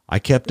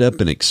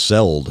and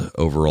excelled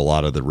over a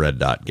lot of the red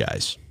dot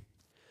guys.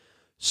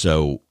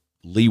 So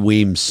Lee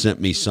Weems sent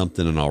me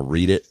something, and I'll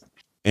read it.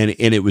 And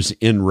it was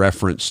in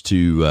reference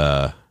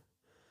to,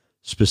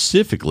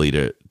 specifically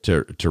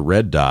to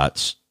red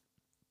dots.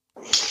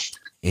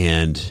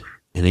 And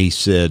he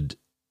said,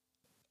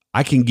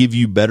 I can give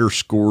you better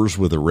scores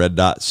with a red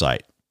dot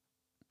sight.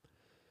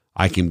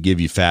 I can give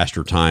you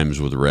faster times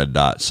with a red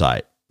dot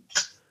sight.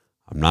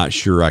 I'm not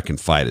sure I can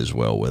fight as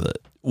well with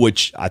it,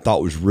 which I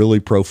thought was really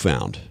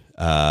profound.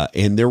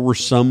 And there were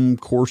some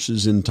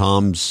courses in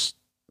Tom's,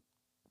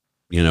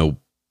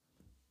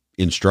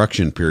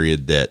 instruction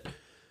period that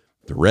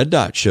the red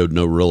dot showed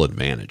no real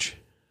advantage,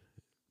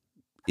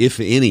 if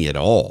any at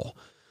all.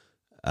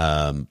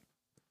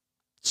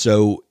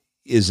 So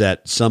is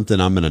that something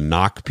I'm going to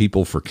knock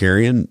people for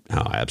carrying?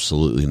 No,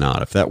 absolutely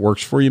not. If that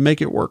works for you,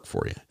 make it work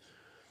for you.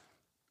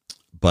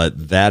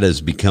 But that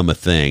has become a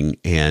thing.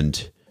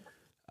 And,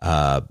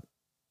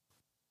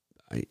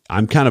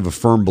 I'm kind of a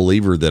firm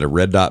believer that a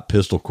red dot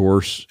pistol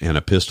course and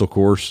a pistol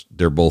course,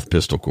 they're both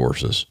pistol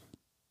courses,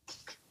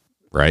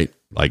 right?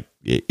 Like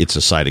it's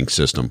a sighting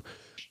system.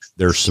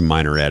 There's some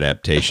minor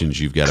adaptations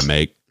you've got to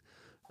make.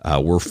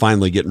 We're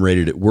finally getting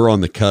ready we're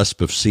on the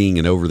cusp of seeing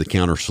an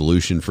over-the-counter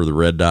solution for the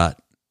red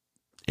dot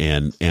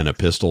and a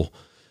pistol.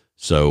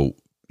 So,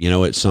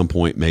 at some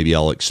point, maybe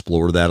I'll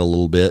explore that a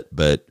little bit,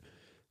 but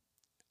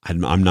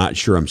I'm not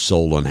sure I'm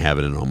sold on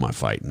having it on my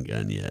fighting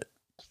gun yet.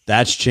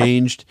 That's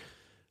changed.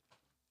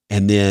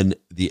 And then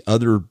the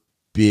other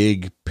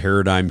big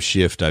paradigm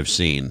shift I've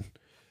seen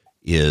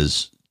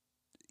is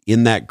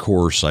in that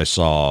course, I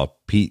saw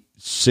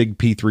SIG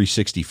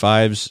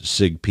P365s,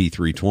 SIG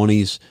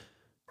P320s,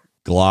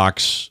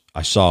 Glocks.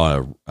 I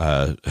saw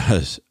a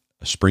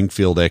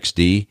Springfield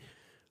XD.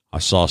 I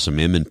saw some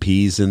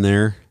M&Ps in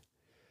there.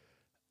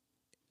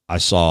 I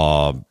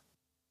saw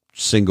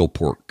single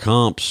port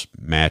comps,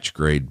 match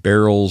grade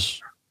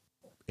barrels,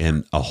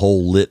 and a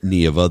whole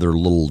litany of other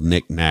little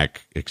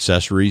knick-knack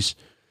accessories.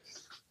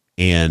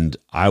 And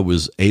I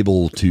was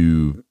able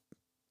to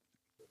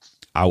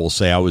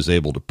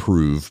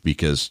prove,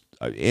 because,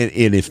 and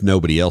if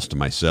nobody else to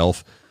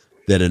myself,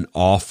 that an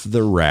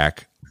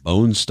off-the-rack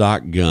bone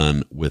stock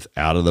gun with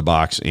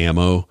out-of-the-box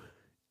ammo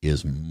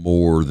is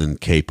more than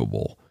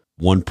capable.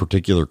 One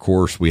particular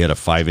course, we had a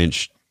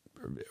 5-inch,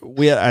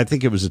 I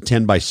think it was a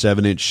 10 by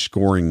 7-inch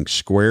scoring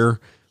square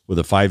with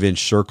a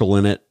 5-inch circle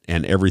in it,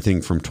 and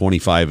everything from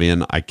 25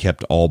 in, I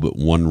kept all but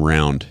one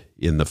round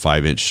in the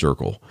 5-inch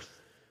circle.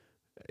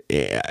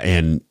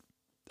 And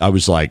I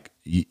was like,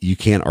 you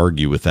can't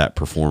argue with that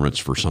performance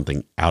for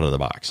something out of the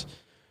box.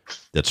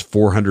 That's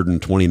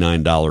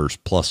 $429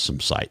 plus some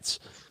sights.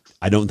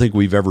 I don't think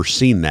we've ever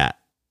seen that.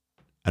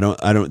 I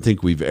don't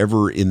think we've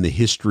ever in the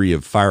history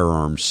of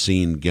firearms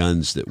seen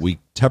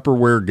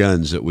Tupperware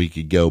guns that we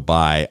could go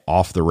buy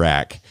off the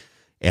rack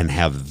and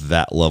have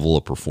that level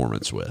of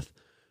performance with,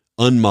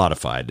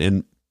 unmodified.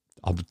 And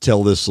I'll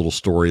tell this little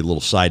story, a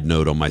little side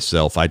note on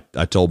myself. I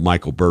told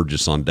Michael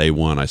Burgess on day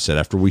one, I said,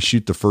 after we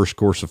shoot the first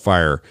course of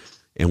fire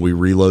and we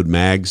reload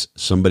mags,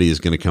 somebody is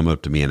going to come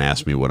up to me and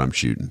ask me what I'm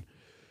shooting.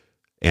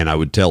 And I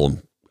would tell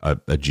them a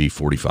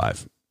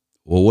G45.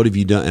 Well, what have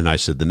you done? And I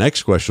said, the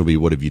next question will be,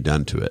 what have you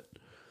done to it?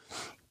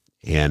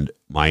 And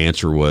my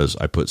answer was,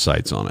 I put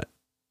sights on it.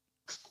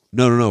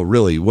 No,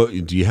 really. What,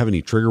 do you have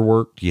any trigger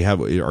work?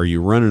 Are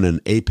you running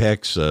an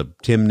Apex, a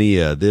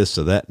Timney, this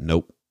or that?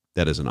 Nope.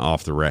 That is an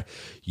off the rack.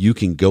 You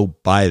can go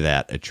buy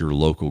that at your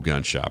local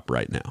gun shop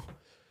right now.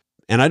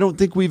 And I don't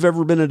think we've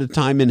ever been at a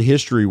time in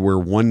history where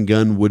one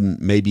gun wouldn't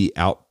maybe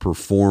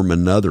outperform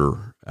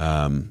another.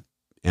 And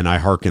I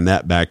hearken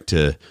that back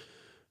to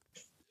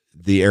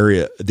the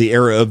era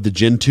of the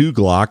Gen 2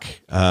 Glock.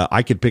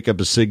 I could pick up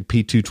a SIG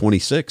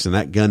P226 and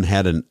that gun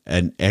had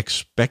an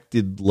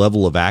expected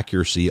level of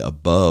accuracy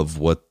above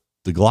what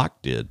the Glock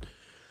did.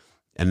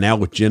 And now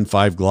with Gen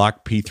 5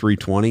 Glock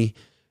P320,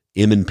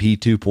 M&P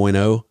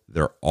 2.0,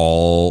 they're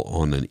all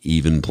on an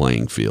even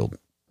playing field.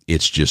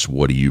 It's just,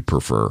 what do you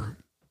prefer?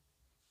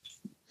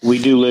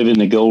 We do live in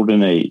the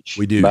golden age.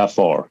 We do. By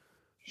far.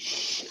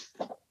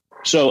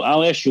 So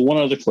I'll ask you one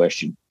other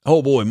question.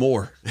 Oh boy,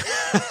 more.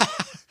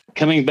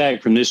 Coming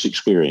back from this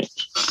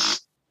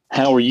experience,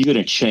 how are you going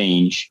to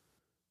change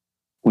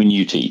when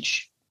you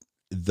teach?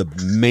 The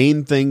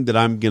main thing that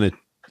I'm going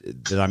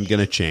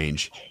to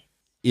change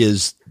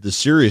is the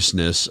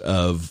seriousness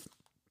of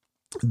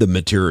the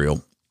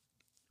material,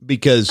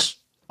 because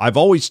I've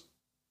always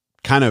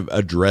kind of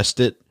addressed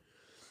it,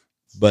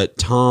 but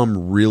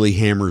Tom really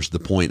hammers the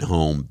point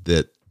home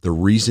that the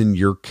reason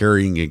you're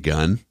carrying a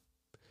gun,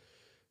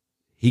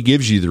 he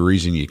gives you the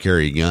reason you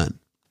carry a gun.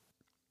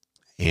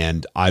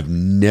 And I've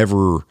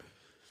never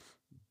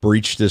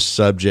breached this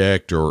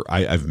subject, or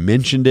I've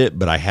mentioned it,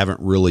 but I haven't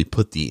really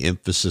put the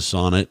emphasis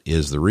on it,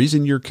 is the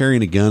reason you're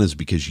carrying a gun is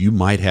because you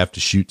might have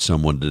to shoot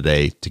someone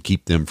today to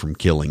keep them from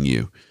killing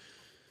you.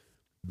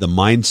 The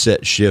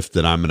mindset shift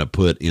that I'm going to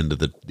put into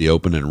the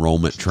open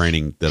enrollment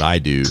training that I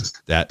do,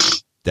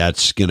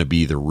 that's going to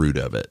be the root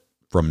of it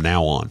from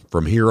now on,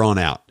 from here on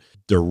out.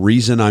 The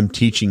reason I'm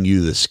teaching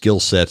you the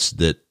skill sets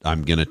that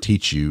I'm going to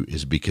teach you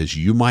is because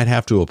you might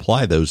have to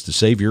apply those to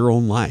save your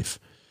own life.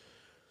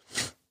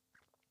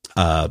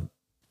 That's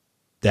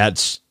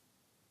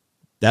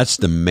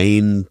the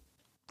main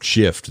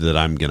shift that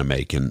I'm going to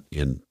make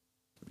in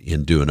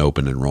doing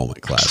open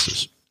enrollment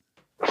classes.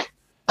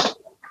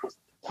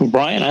 Well,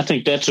 Bryan, I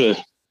think that's a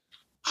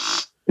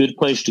good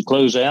place to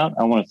close out.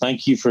 I want to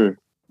thank you for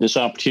this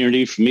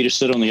opportunity for me to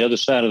sit on the other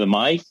side of the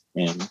mic,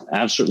 and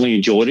I've certainly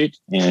enjoyed it,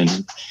 and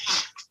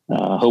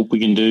I hope we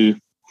can do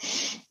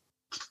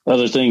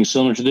other things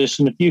similar to this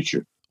in the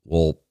future.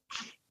 Well,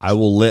 I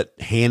will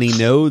let Hanny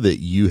know that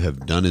you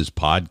have done his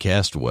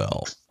podcast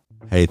well.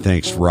 Hey,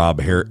 thanks,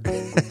 Rob Garrett.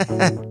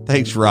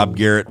 Thanks, Rob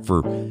Garrett,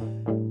 for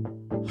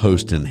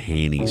hosting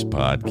Hanny's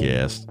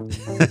podcast.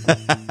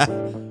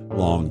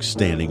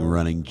 Long-standing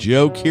running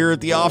joke here at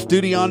the Off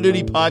Duty, On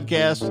Duty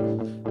podcast.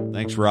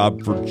 Thanks,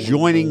 Rob, for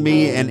joining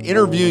me and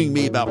interviewing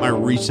me about my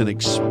recent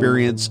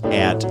experience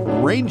at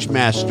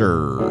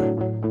Rangemaster.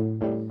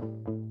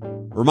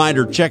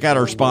 Reminder, check out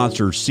our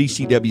sponsors,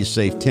 CCW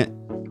Safe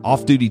 10.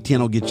 Off-Duty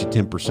 10 will get you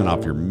 10%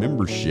 off your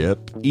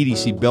membership.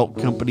 EDC Belt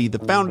Company, the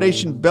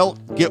Foundation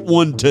Belt. Get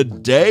one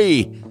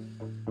today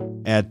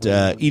at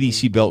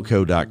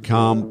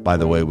edcbeltco.com. By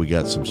the way, we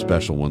got some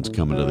special ones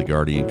coming to the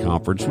Guardian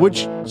Conference,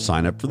 which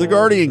sign up for the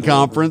Guardian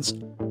Conference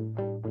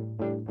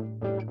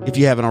if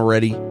you haven't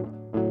already.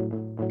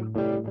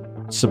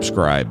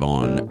 Subscribe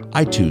on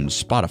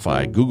iTunes,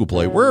 Spotify, Google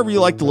Play, wherever you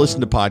like to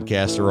listen to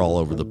podcasts. They're all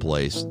over the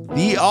place.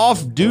 The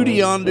Off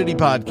Duty On Duty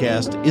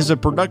podcast is a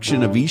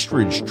production of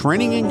Eastridge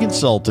Training and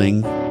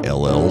Consulting,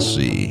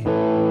 LLC.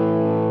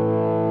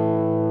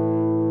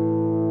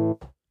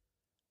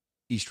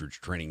 Eastridge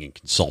Training and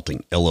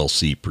Consulting,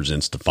 LLC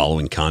presents the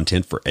following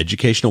content for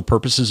educational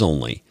purposes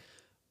only.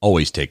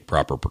 Always take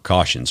proper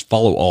precautions,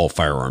 follow all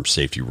firearms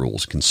safety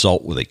rules,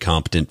 consult with a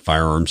competent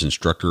firearms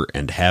instructor,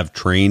 and have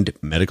trained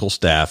medical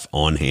staff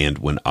on hand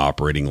when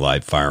operating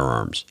live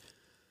firearms.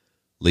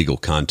 Legal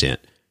content,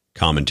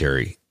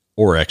 commentary,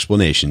 or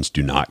explanations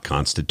do not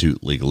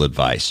constitute legal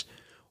advice.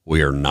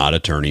 We are not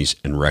attorneys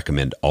and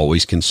recommend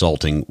always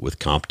consulting with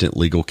competent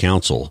legal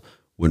counsel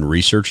when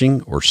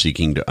researching or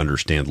seeking to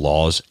understand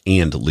laws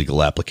and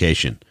legal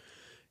application.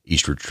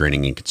 Eastridge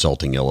Training and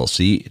Consulting,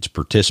 LLC, its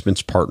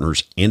participants,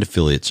 partners, and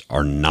affiliates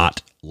are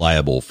not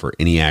liable for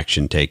any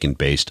action taken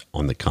based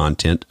on the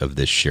content of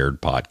this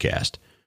shared podcast.